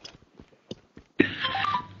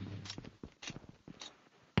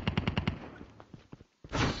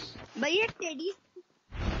 भैया teddy,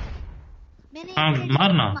 मैंने हाँ एक teddy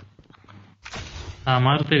मारना। हाँ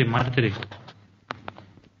मार तेरी।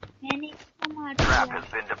 मैंने इसको मार Trap दिया। has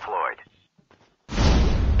been deployed.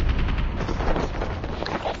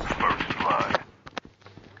 First blood.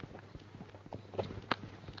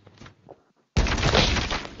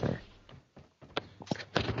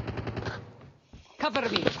 Cover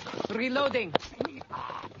me. Reloading.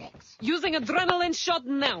 Using adrenaline shot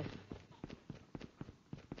now.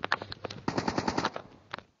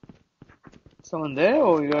 Someone there,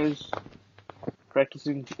 or you guys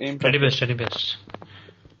practicing aim? Steady best, steady best.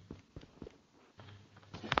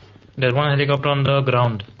 There's one helicopter on the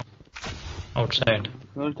ground outside.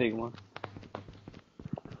 We'll take one.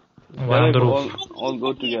 One on the Better roof. all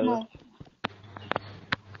go together.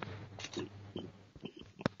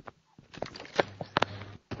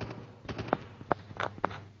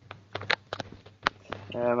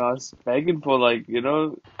 Yeah, man, I was begging for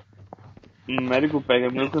medical pack.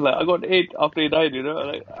 I'm looking like I got 8 after he died.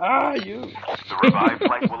 Like you. The revived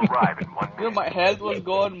flight will arrive in 1 minute. My health was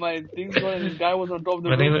gone, my things gone, and this guy was on top of the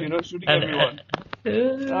roof, shooting everyone.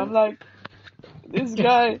 And I'm like, this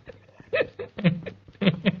guy.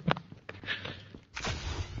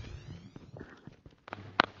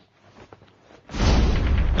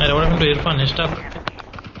 Hey, what happened to Irfan? He's stuck.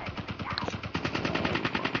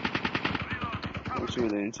 Issue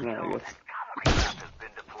with the internet, I guess. Trap has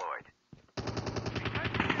been deployed.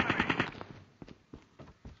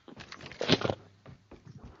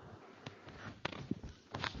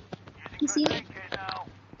 किसी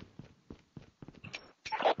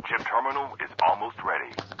Chip terminal is almost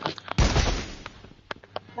ready.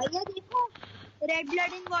 भैया देखो, red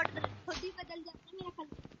blood in water खुद ही बदल जाता है मेरा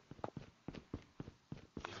colour.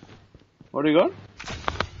 What do you got?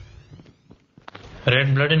 Red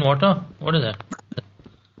blood in water? What is that?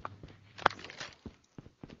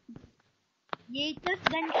 ये just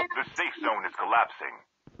gun का The safe zone is collapsing.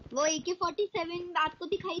 वो AK-47 आपको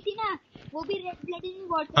दिखाई थी ना, वो भी रेड ब्लड इन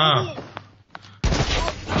वाटर हाँ। ही है।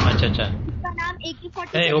 अच्छा अच्छा। उसका नाम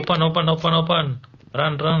AK-47। Hey, open.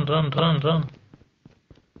 Run.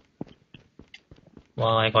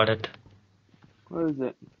 Wow, I got it. What is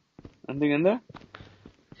it? Anything in there?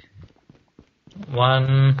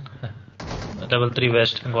 133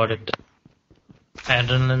 West, got it.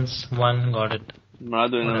 Adrenaline's 1, got it. I'm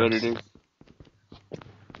not doing What where else? it is.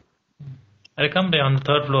 I come there on the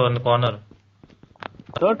 3rd floor on the corner.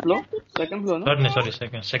 3rd floor? 2nd floor, no? Third, no, sorry,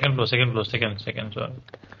 second floor, sorry.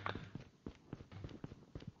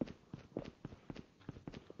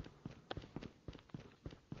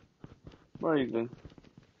 Where are you going?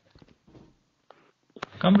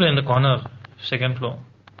 Come play in the corner, second floor.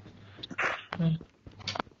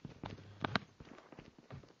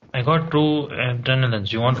 I got 2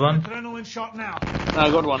 adrenalines. You want one? Adrenaline shot now. No, I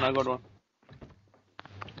got one. I got one.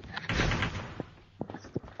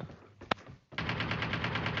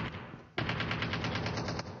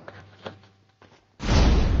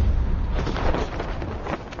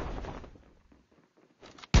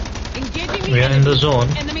 Engaging the We are in enemy. the zone.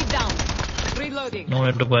 Enemy down. Reloading.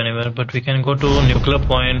 Nowhere to go anywhere, but we can go to nuclear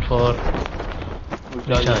point for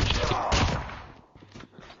recharge.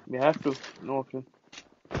 We have to. No option.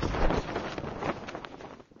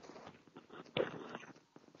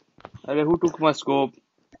 Hey, who took my scope?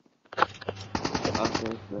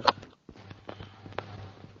 Okay, okay.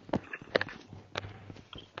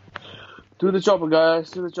 To the chopper, guys.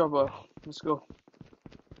 To the chopper. Let's go.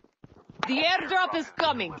 The airdrop is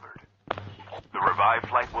coming. The revived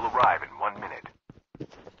flight will arrive in 1 minute.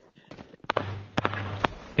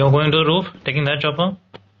 You're going to the roof, taking that chopper?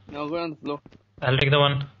 No, go on the floor. I'll take the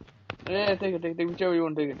one. Yeah, take it. Take whichever you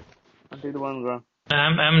want. Take it. I'll take the one on the ground.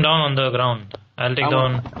 I'm down on the ground. I'll take the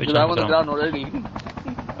one which I'm on on the the ground ground. already. I'm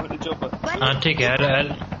on the chopper. Take it.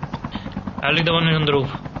 I'll take the one on the roof.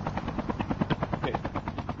 Okay.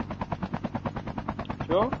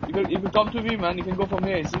 Sure? You can come to me, man. You can go from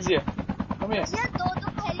here. It's easier. Come here. भैया दो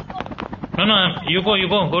helicopter No, you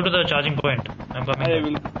go. Go to the charging point. I'm coming. Hey,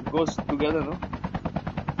 we'll go together, no?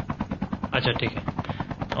 अच्छा ठीक है.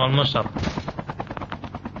 Almost up.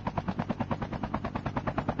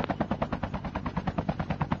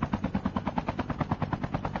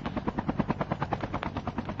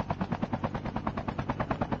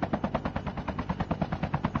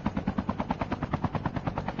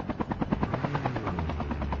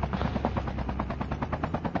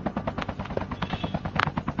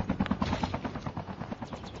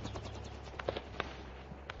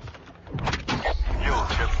 Fuel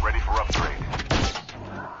ship ready for upgrade.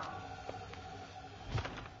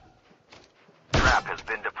 Trap has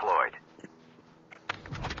been deployed.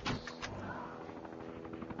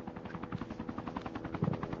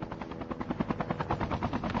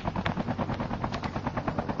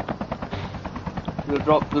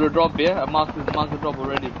 Do the drop, yeah? I marked the drop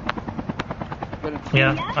already. Get it.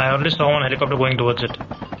 Yeah, I already saw one helicopter going towards it.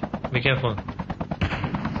 Be careful.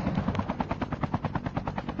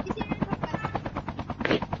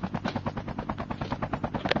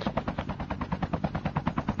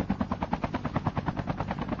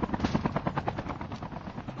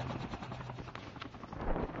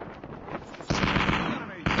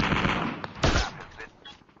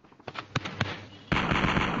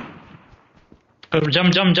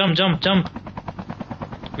 Jump.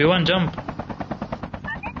 We want jump.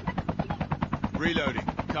 Reloading.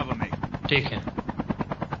 Cover me. ठीक है.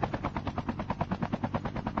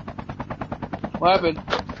 What happened?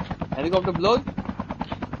 Helicopter blown?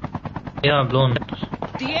 Yeah, blown.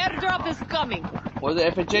 The airdrop is coming. Was the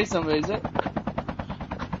FHA somewhere, is it?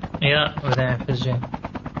 Yeah, with the FSJ.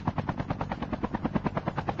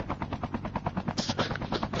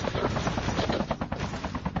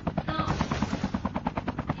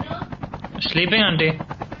 Sleeping, auntie.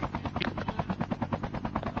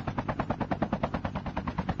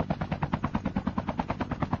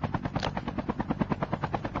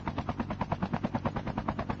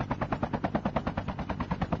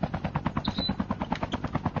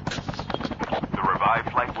 The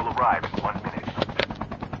revived flight will arrive in 1 minute.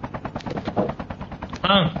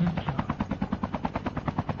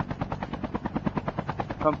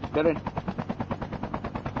 Come, get in.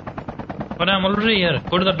 But I'm already here.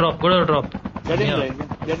 Go to the drop. Get in, Yeah. there.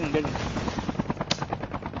 Get in.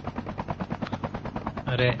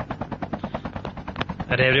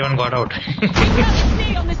 Arey, everyone got out.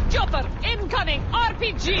 Stay on this chopper. Incoming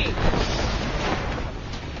RPG.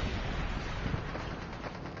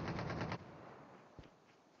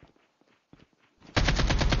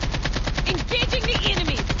 Engaging the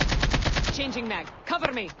enemy. Changing mag.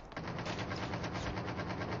 Cover me.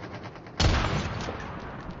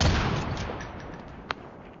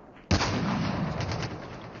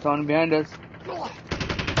 Someone behind us.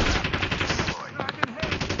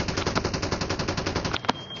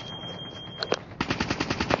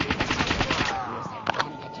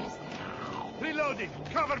 Reloading.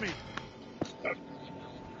 Cover me.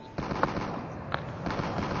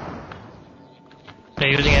 They're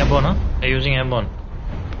using airborne, huh? They're using airborne.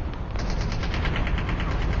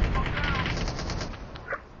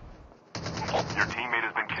 Your teammate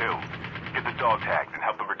has been killed. Get the dog tags and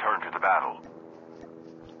help them return to the battle.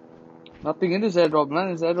 Nothing in this airdrop,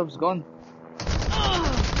 man. This airdrop's gone.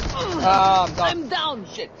 I'm down. I'm down.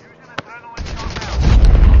 Shit.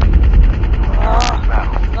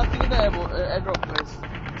 Nothing in the airdrop place.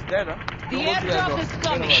 It's dead, huh? The Don't go to airdrop is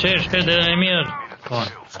coming. Shit, there's an enemy here. Come on.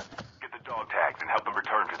 Get the dog tags and help them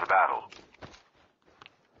return to the battle.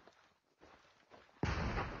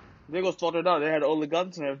 They got sorted out. They had all the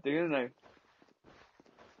guns and everything, didn't they?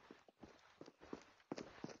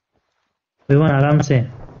 Vivaan आराम से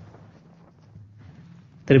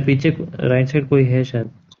तेरे पीछे right side कोई है शायद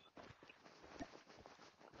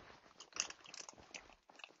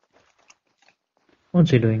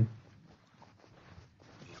What's he doing?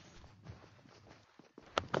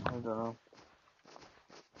 I don't know.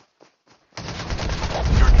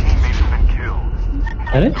 Your teammate has been killed.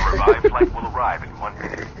 अरे The revived flight will arrive in 1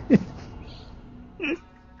 minute.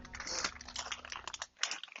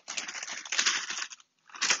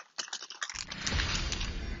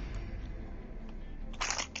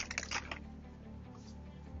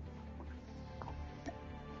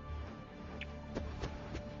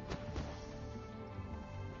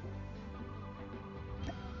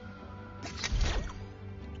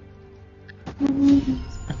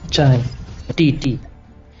 Chai. T.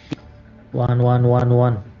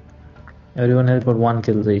 1. Everyone has got 1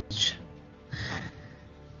 kills each.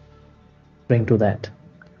 Bring to that.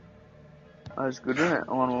 That's good, isn't it?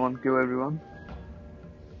 1-1, kill everyone.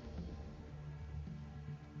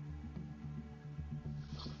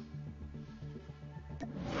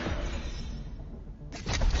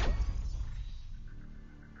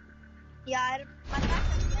 यार मजा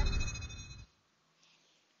चल गया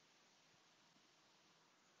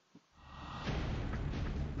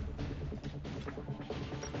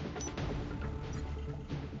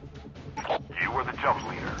You were the jump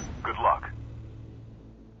leader. Good luck.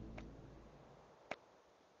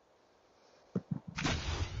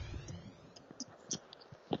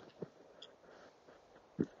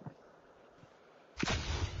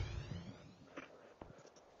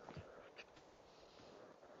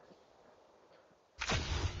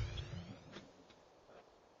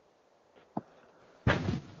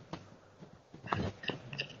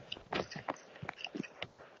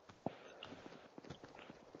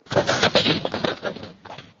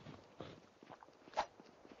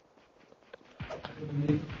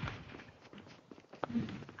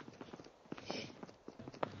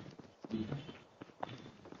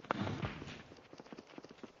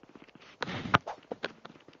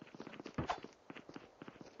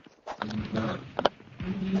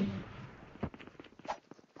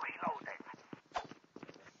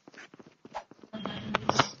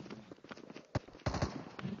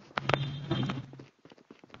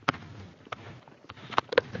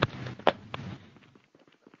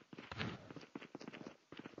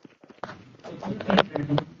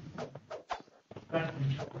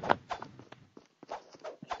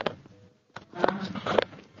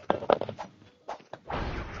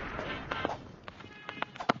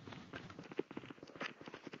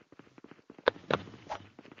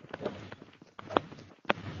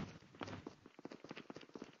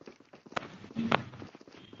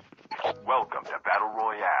 Welcome to Battle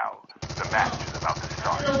Royale. The match is about to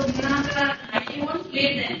start. You won't play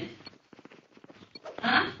then.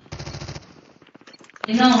 Huh?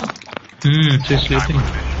 No. She's sleeping.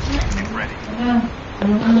 Get ready.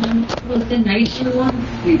 The night you won't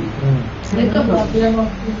sleep. That's the problem of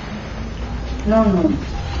this. No.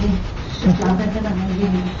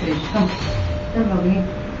 Come. Come, Bobby.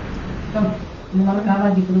 Come. मला गावा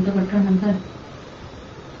जिकडून तर पटकन नंतर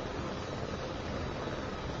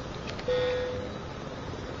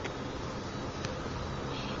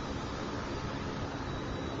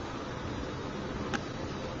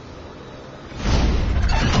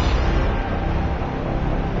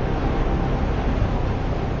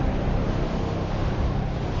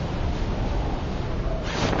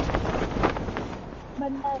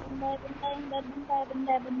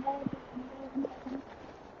बंदा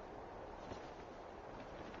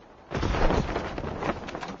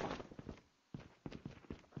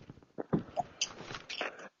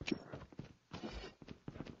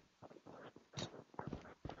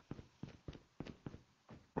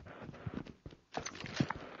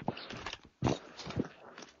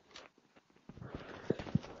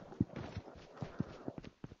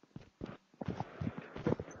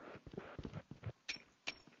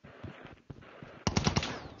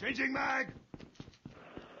Changing mag!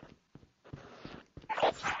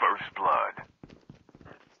 First blood.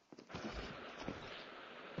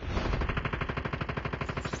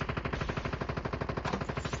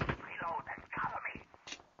 Reload and cover me.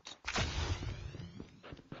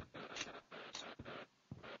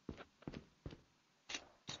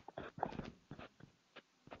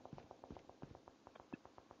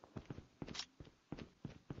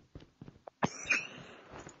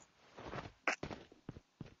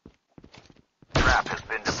 Trap has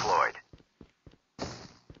been deployed.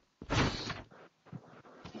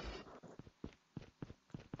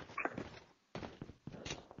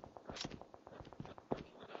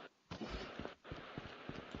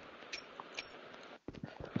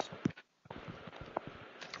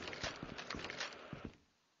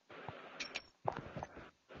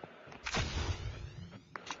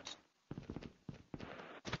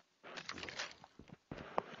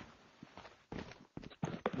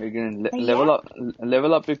 Again,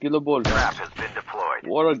 level up your kilo bolt. Trap has been deployed.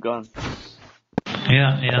 What a gun!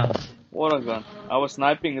 Yeah. What a gun! I was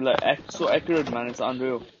sniping like so accurate, man. It's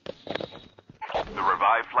unreal. The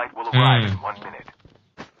revived flight will arrive in 1 minute.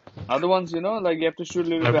 Other ones, you know, like you have to shoot a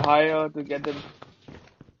little bit higher to get them.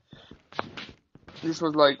 This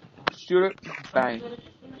was like shoot it, bang,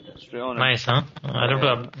 straight on it. Nice, huh? I'll have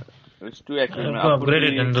to It's too accurate, man. upgrade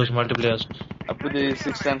it in those multiplayers. I put the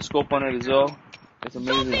 6x scope on it as well. It's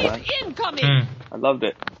amazing, man. Incoming! I loved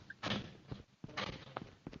it.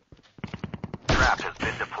 Trap has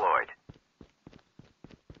been deployed.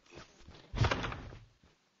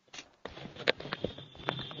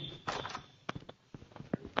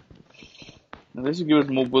 At least you give us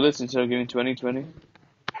more bullets instead of giving 20. Chip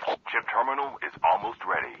terminal is almost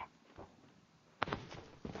ready.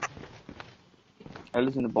 At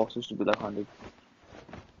least in the boxes to be like 100.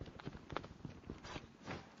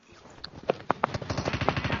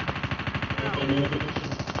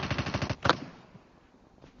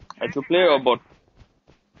 Actual player or bot?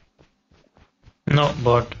 No,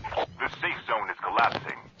 bot. The safe zone is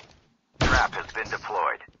collapsing. Trap has been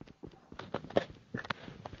deployed.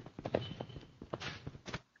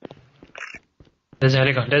 There's a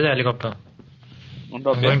helicopter. On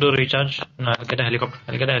top, I'm going to recharge. No, I'll get a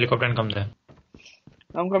helicopter and come there.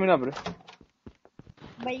 I'm coming up, bro.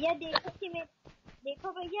 भैया देखो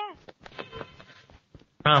भैया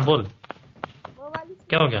हाँ बोल वो वाली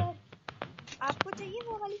क्या हो गया आपको चाहिए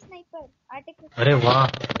वो वाली स्नाइपर आर्टिक अरे वाह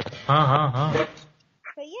हाँ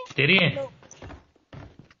चाहिए तेरी है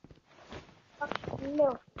लो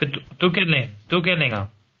तू क्या लेगा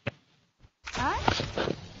हाँ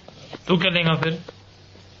तू क्या लेगा फिर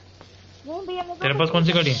नहीं भैया तेरे पास कौन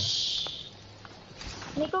सी गाड़ी है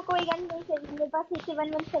मेरे को कोई गन नहीं चाहिए मेरे पास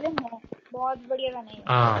AK-117 है बहुत बढ़िया गन है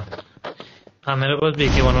हाँ मेरे पास भी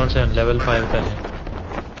AK-117 लेवल 5 का है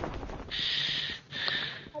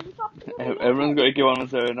Everyone's got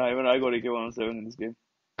AK-117 now. Even I got AK-117 in this game.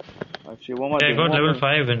 Actually, what am I doing? I got level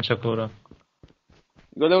 5 in Sakura.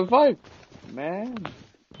 You got level 5? Man.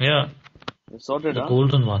 Yeah. You sorted, the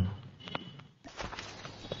golden one.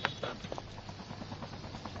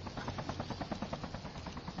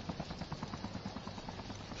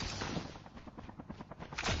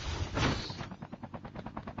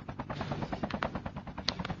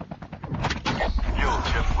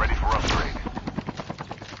 Ready for upgrade.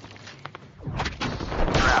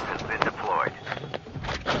 Trap has been deployed.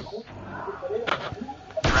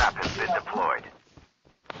 Trap has been deployed.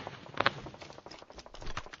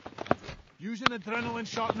 Use an adrenaline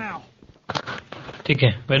shot now.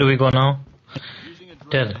 Okay, where do we go now?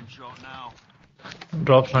 Tell.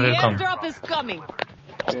 Drops not yet come. The airdrop is coming.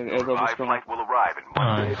 Revived flight will arrive in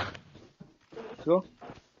 1 minute. Let's go.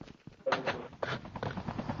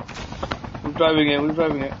 Who's driving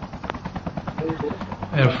it?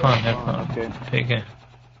 Irfan. Okay. ठीक है.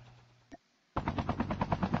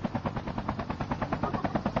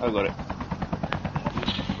 I got it.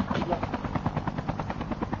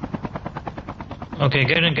 Okay,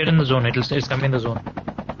 get in the zone. It's coming in the zone.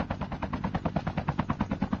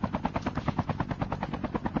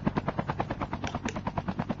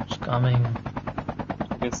 It's coming.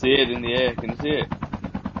 You can see it in the air. Can you see it?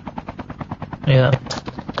 Yeah.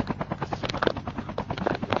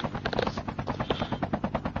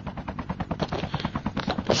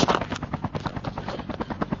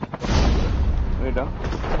 Wait down.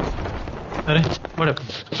 Arey, what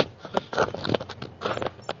happened?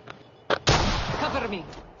 Cover me.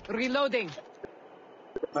 Reloading.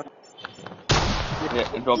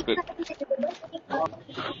 Yeah, it dropped it.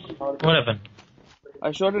 What happened?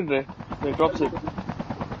 I shot it there. It drops it.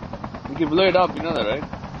 You can blow it up, you know that, right?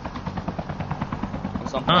 Or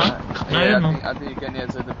something. I don't know. I think you can, yeah,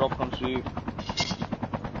 so the drop comes to you.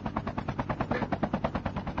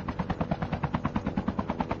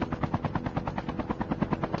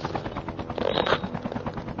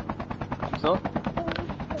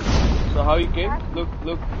 So how you came? Look,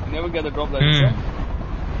 you never get a drop like this, right?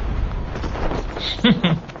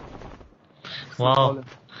 Wow.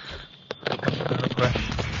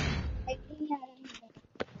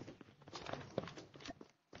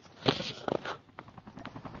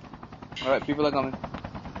 Alright, people are coming.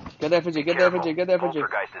 Get the FJ, get the FJ, get the FJ.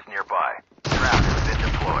 Poltergeist is nearby. Trap has been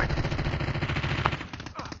deployed.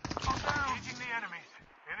 Engaging the enemies.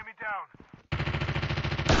 Enemy down.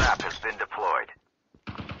 Trap has been deployed.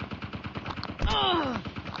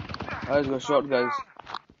 I just got shot, guys.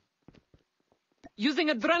 Using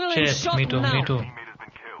adrenaline Shit, shot me too, now. me too. Teammate has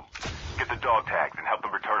been killed. Get the dog tags and help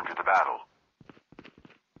them return to the battle.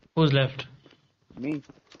 Who's left? Me.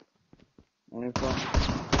 Only from.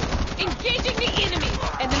 Engaging the enemy.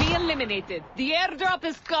 Enemy eliminated. The airdrop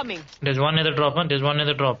is coming. There's one near the drop, huh? There's one near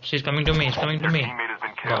the drop. She's coming to me, she's coming to Your me. teammate has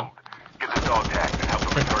been Down. killed. Get the dog tags and help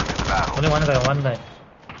them return to the battle. Only one guy.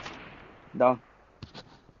 Down.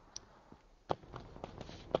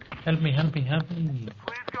 Help me. Please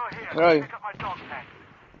go here. Where are you? Pick up my dog tag.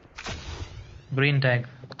 Green tag.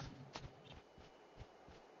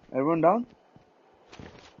 Everyone down?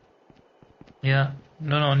 Yeah.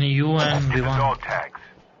 No, only you and Get the Vivan. dog tags.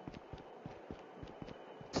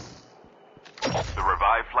 The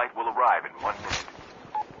revived flight will arrive in 1 minute.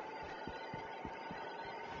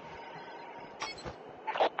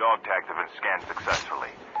 Dog tags have been scanned successfully.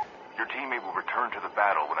 Your teammate will return to the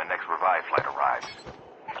battle when the next revived flight arrives.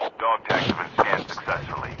 Dog tags have been scanned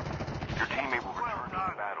successfully. Your teammate will return to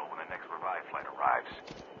the battle when the next revived flight arrives.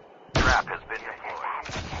 Trap has been deployed.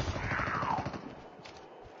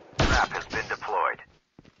 Trap has been deployed.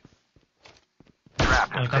 Trap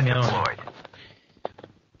has I'll come been here. deployed.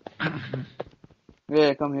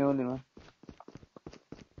 Yeah, come here only, man.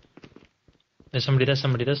 There's somebody. Trap has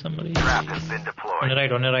been deployed. On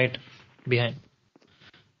your right. Behind.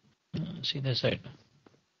 See this side.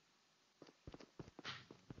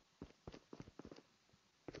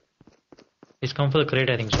 He's come for the crate,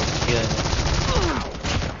 I think so. Yeah.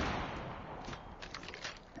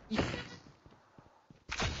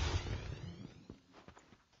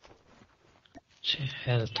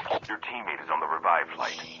 Health. Your teammate is on the revived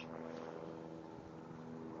flight.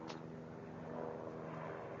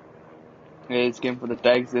 Yeah, it's came for the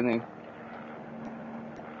tags, didn't he?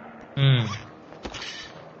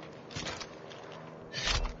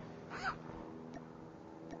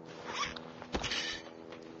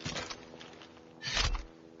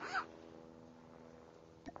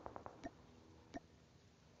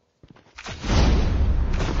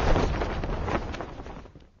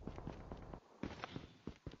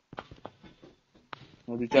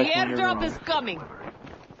 The airdrop is coming.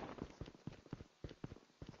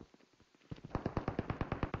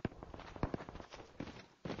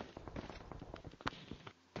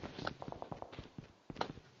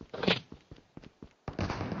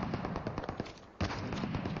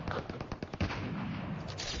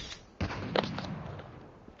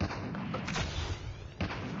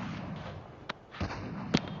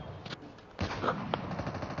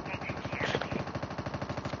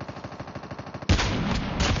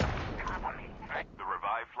 The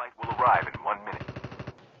revived flight will arrive in 1 minute.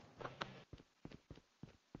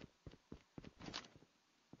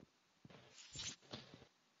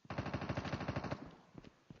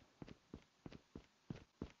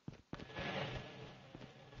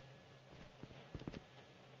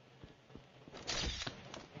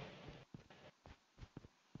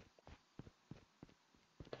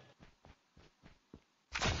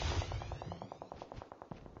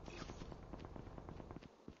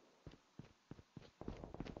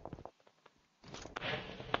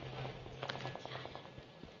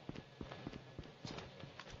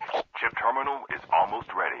 Chip terminal is almost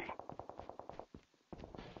ready.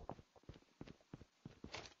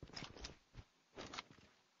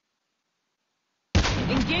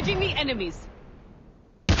 Engaging the enemies.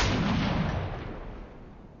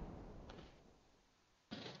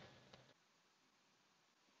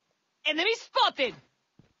 Enemy spotted.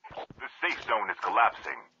 The safe zone is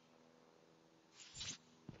collapsing.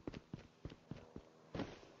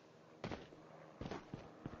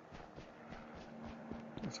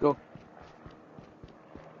 Let's go.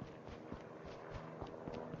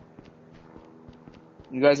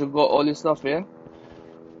 You guys have got all your stuff, yeah?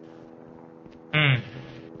 Use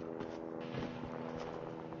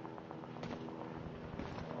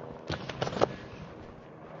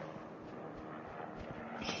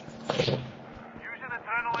an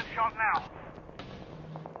adrenaline shot now.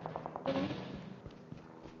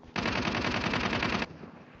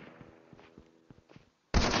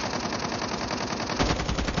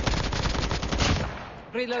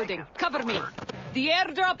 Reloading. Cover me. The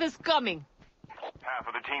airdrop is coming. Half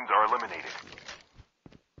of the teams are eliminated.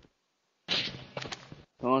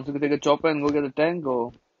 Someone wants to take a chopper and go get a tank,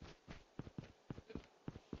 or?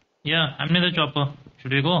 Yeah, I'm near the chopper.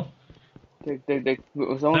 Should we go? Take.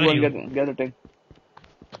 Someone Where go are and get a tank.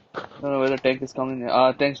 Don't know where the tank is coming.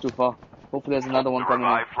 Tank's too far. Hopefully there's another one The coming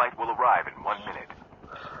in. revived flight will arrive in 1 minute.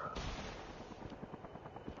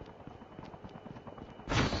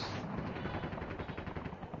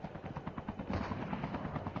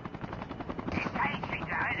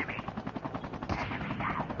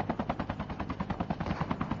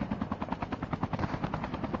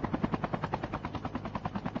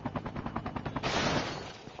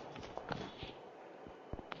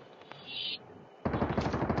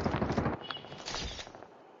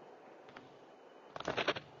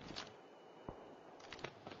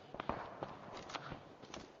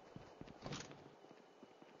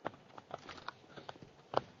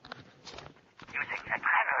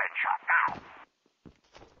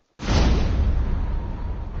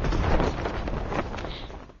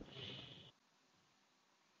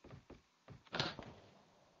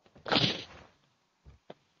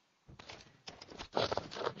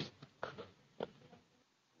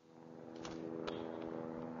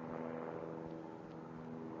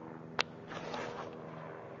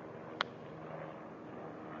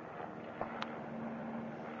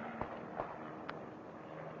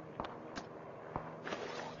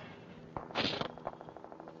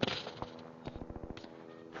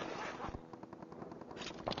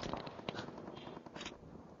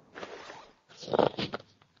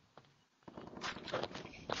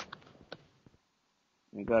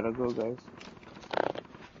 We gotta go, guys.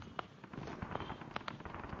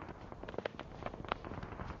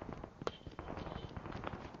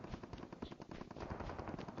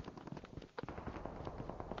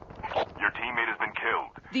 Your teammate has been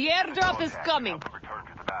killed. The airdrop is coming. Return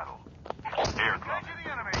to the battle. Airdrop.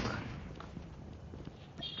 The enemy.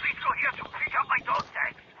 Please go here to pick up my dog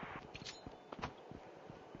tags.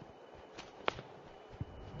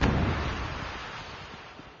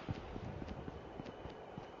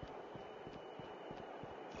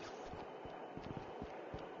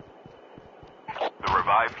 The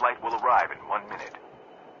revived flight will arrive in 1 minute.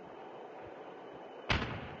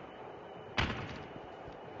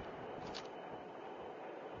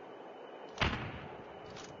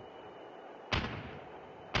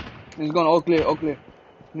 He's gone. All clear. All clear.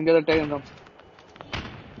 You can get the tag and come.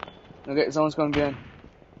 Okay, someone's coming behind.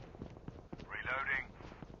 Reloading.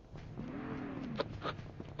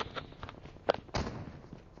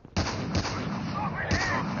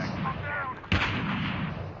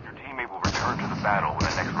 Your teammate will return to the battle when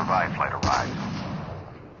the next revived flight arrives.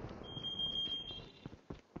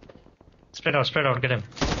 Spread out, get him.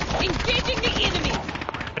 Engaging the enemy.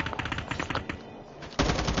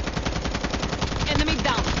 Enemy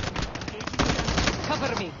down.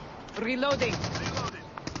 Cover me. Reloading.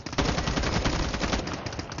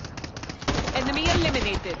 Enemy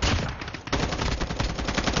eliminated.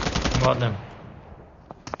 Got them.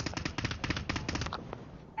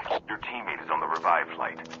 Your teammate is on the revived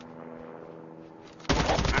flight.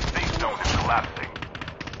 The safe zone is collapsing.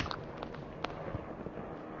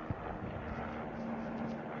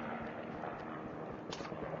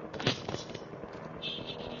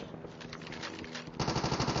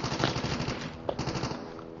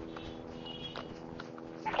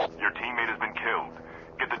 Your teammate has been killed.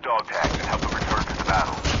 Get the dog tags and help them return to the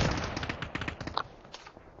battle.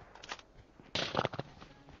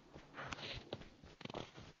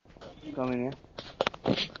 Come in here.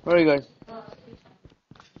 Where are you guys?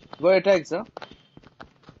 Go your tags, huh?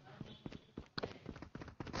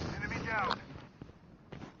 Enemy down.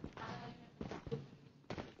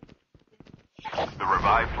 The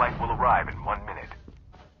revived flight will arrive in 1 minute.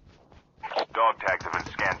 Dog tags have been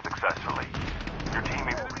scanned successfully. Your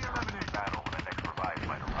teammate will return to the battle when the next revived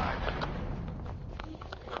flight arrives.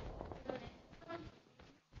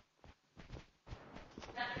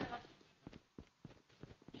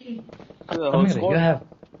 The Come whole here, squad. you have.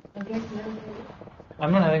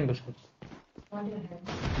 I'm not having biscuits.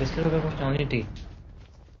 Biscuits are supposed to only tea.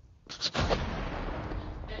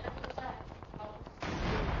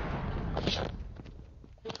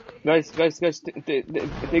 Guys, take the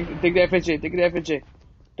FHA, take the FHA.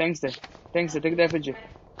 Thanks there, take the FHA.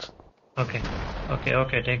 Okay,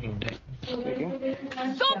 taking. Okay.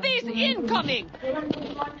 Zombies incoming.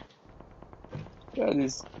 Yeah,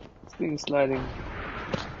 this thing is sliding.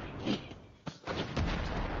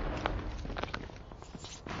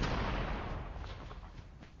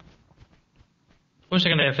 Who's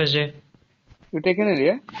taking the FSJ? You taking it,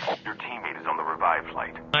 yeah? Your teammate is on the revived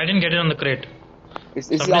flight. I didn't get it on the crate. It's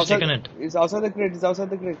Somebody's outside. taken it. It's outside the crate. It's outside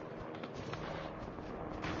the crate.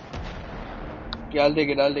 Okay, I'll take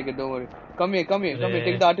it. Don't worry. Come here.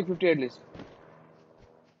 Take the Arctic 50 at least.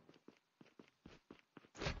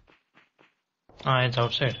 It's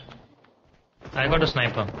outside. I got a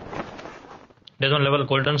sniper. There's one level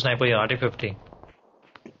golden sniper here, RT50.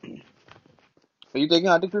 Are you taking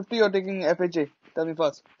RT50 or taking FHA? Tell me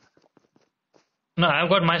first. No, I've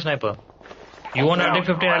got my sniper. You want Down to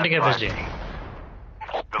the RT50, I'll last take 5 FSG. teams.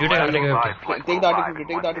 The You take last RT50. revive flight Take will the arrive RT50. in Take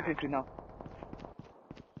the 1 minute. RT50 now.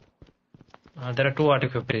 There are 2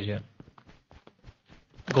 RT50s here.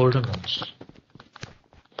 Golden ones.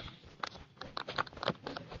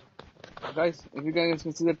 Guys, if you can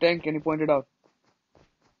see the tank, can you point it out?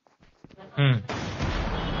 Hmm.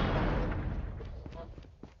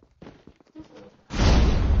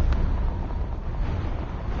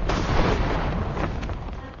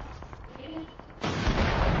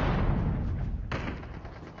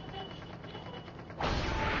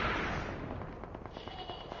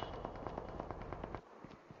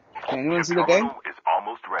 Can anyone Ship see the tank? terminal is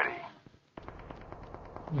almost ready.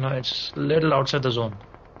 No, it's little outside the zone.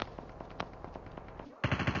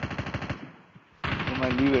 I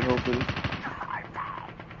might leave it, hopefully.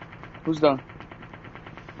 Who's down?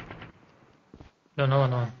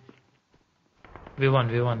 No. We won,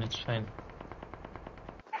 it's fine.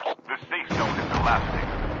 The safe zone is collapsing.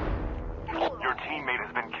 Your teammate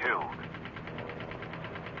has been killed.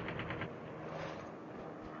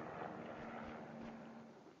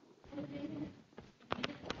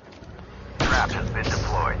 Trap has been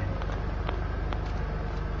deployed.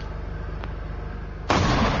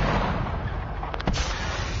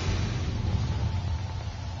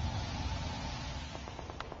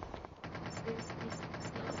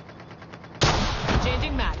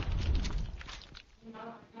 Changing mag.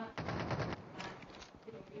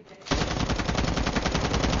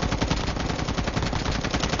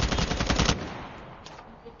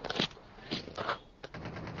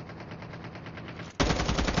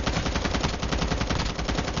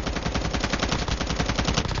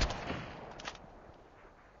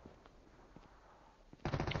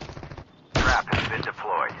 Trap has been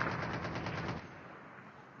deployed.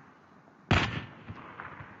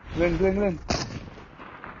 Glenn.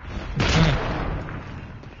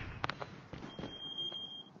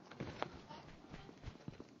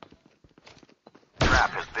 Trap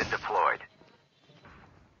has been deployed.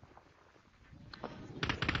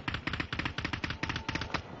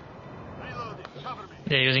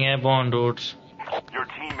 They're using airborne dudes. Your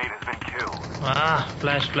teammate has been killed. Ah,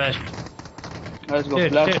 flash. Let's go.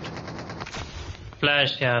 Shit, Flash. shit.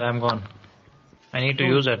 Flash, yeah, I'm gone. I need to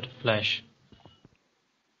use it. Flash.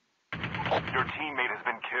 Your teammate has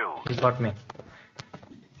been killed. He got me.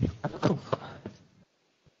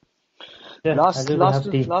 Yeah, Last two left.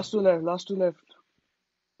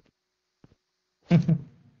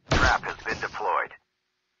 Trap has been deployed.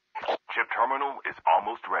 Chip terminal is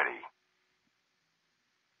almost ready.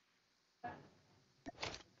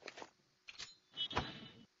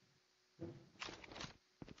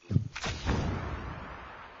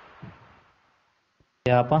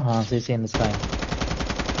 Yeah, it's inside.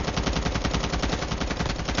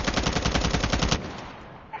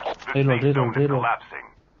 The safe zone is collapsing.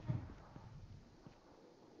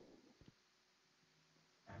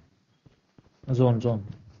 Zone.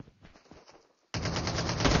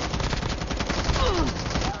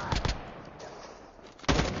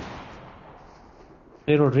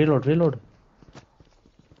 Reload.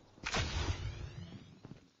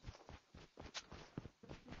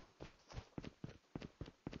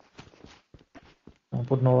 I'll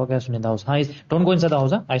put Nova gas in the house. Don't go inside the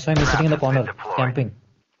house, huh? I saw him sitting in the corner, camping.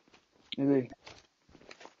 Is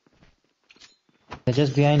They're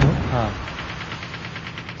just behind you.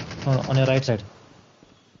 No, on your right side.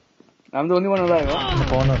 I'm the only one alive, huh? In the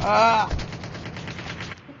corner.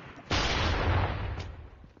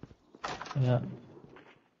 Yeah.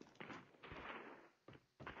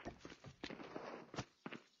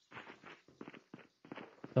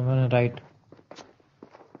 Somewhere on the right.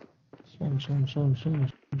 Soon.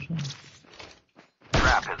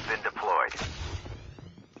 Trap has been deployed.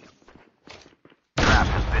 Trap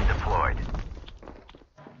has been deployed.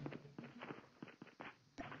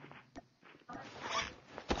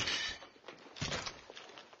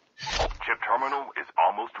 Chip terminal is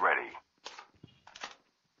almost ready.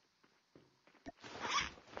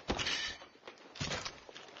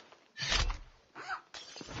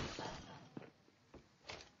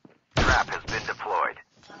 Trap has been deployed.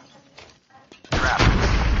 Trap.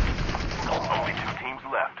 Only 2 teams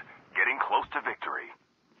left. Getting close to victory.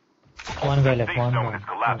 One guy left. Safe One zone more. is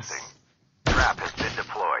collapsing. Trap has been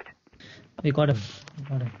deployed. We got him.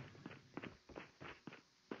 Go.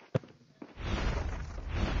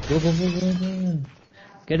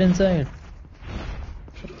 Get inside.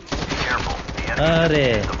 Careful. The enemy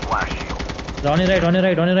has the flash shield. On your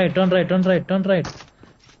right. Turn right.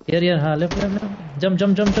 Here, left.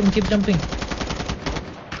 Jump, keep jumping.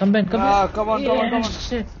 Come back. Come on, Yeah, come on.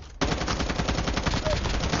 Shit.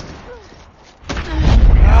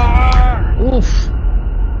 Oof.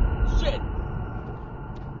 Shit.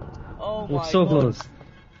 Oh my So god. close.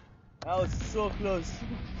 That was so close.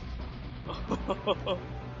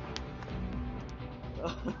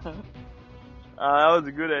 That was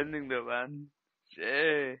a good ending though, man.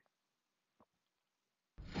 Shit.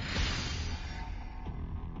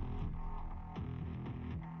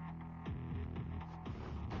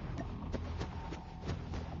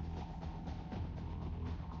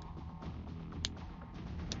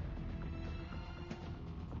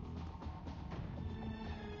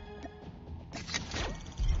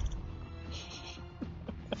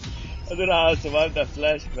 I don't know how I survived that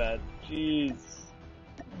flash, man. Jeez.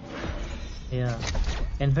 Yeah.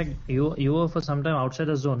 In fact, you were for some time outside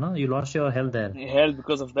the zone, no? You lost your health there. Hell,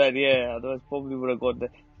 because of that, yeah. Otherwise, probably would have got there.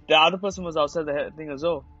 The other person was outside the thing as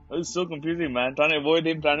well. It was so confusing, man. Trying to avoid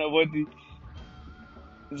him, trying to avoid the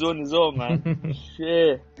zone as well, man.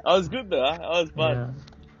 Shit. That was good though, huh? That was fun.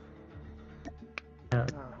 Yeah.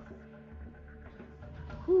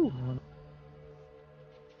 Whew.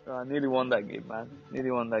 I nearly won that game, man.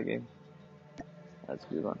 Nearly won that game. That's a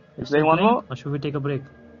good one. You playing one more? Or should we take a break?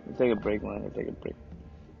 We'll take a break, man. We'll take a break.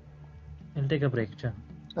 We'll take a break. Sure.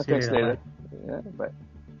 I'll See you text later. later. Bye. Yeah, bye.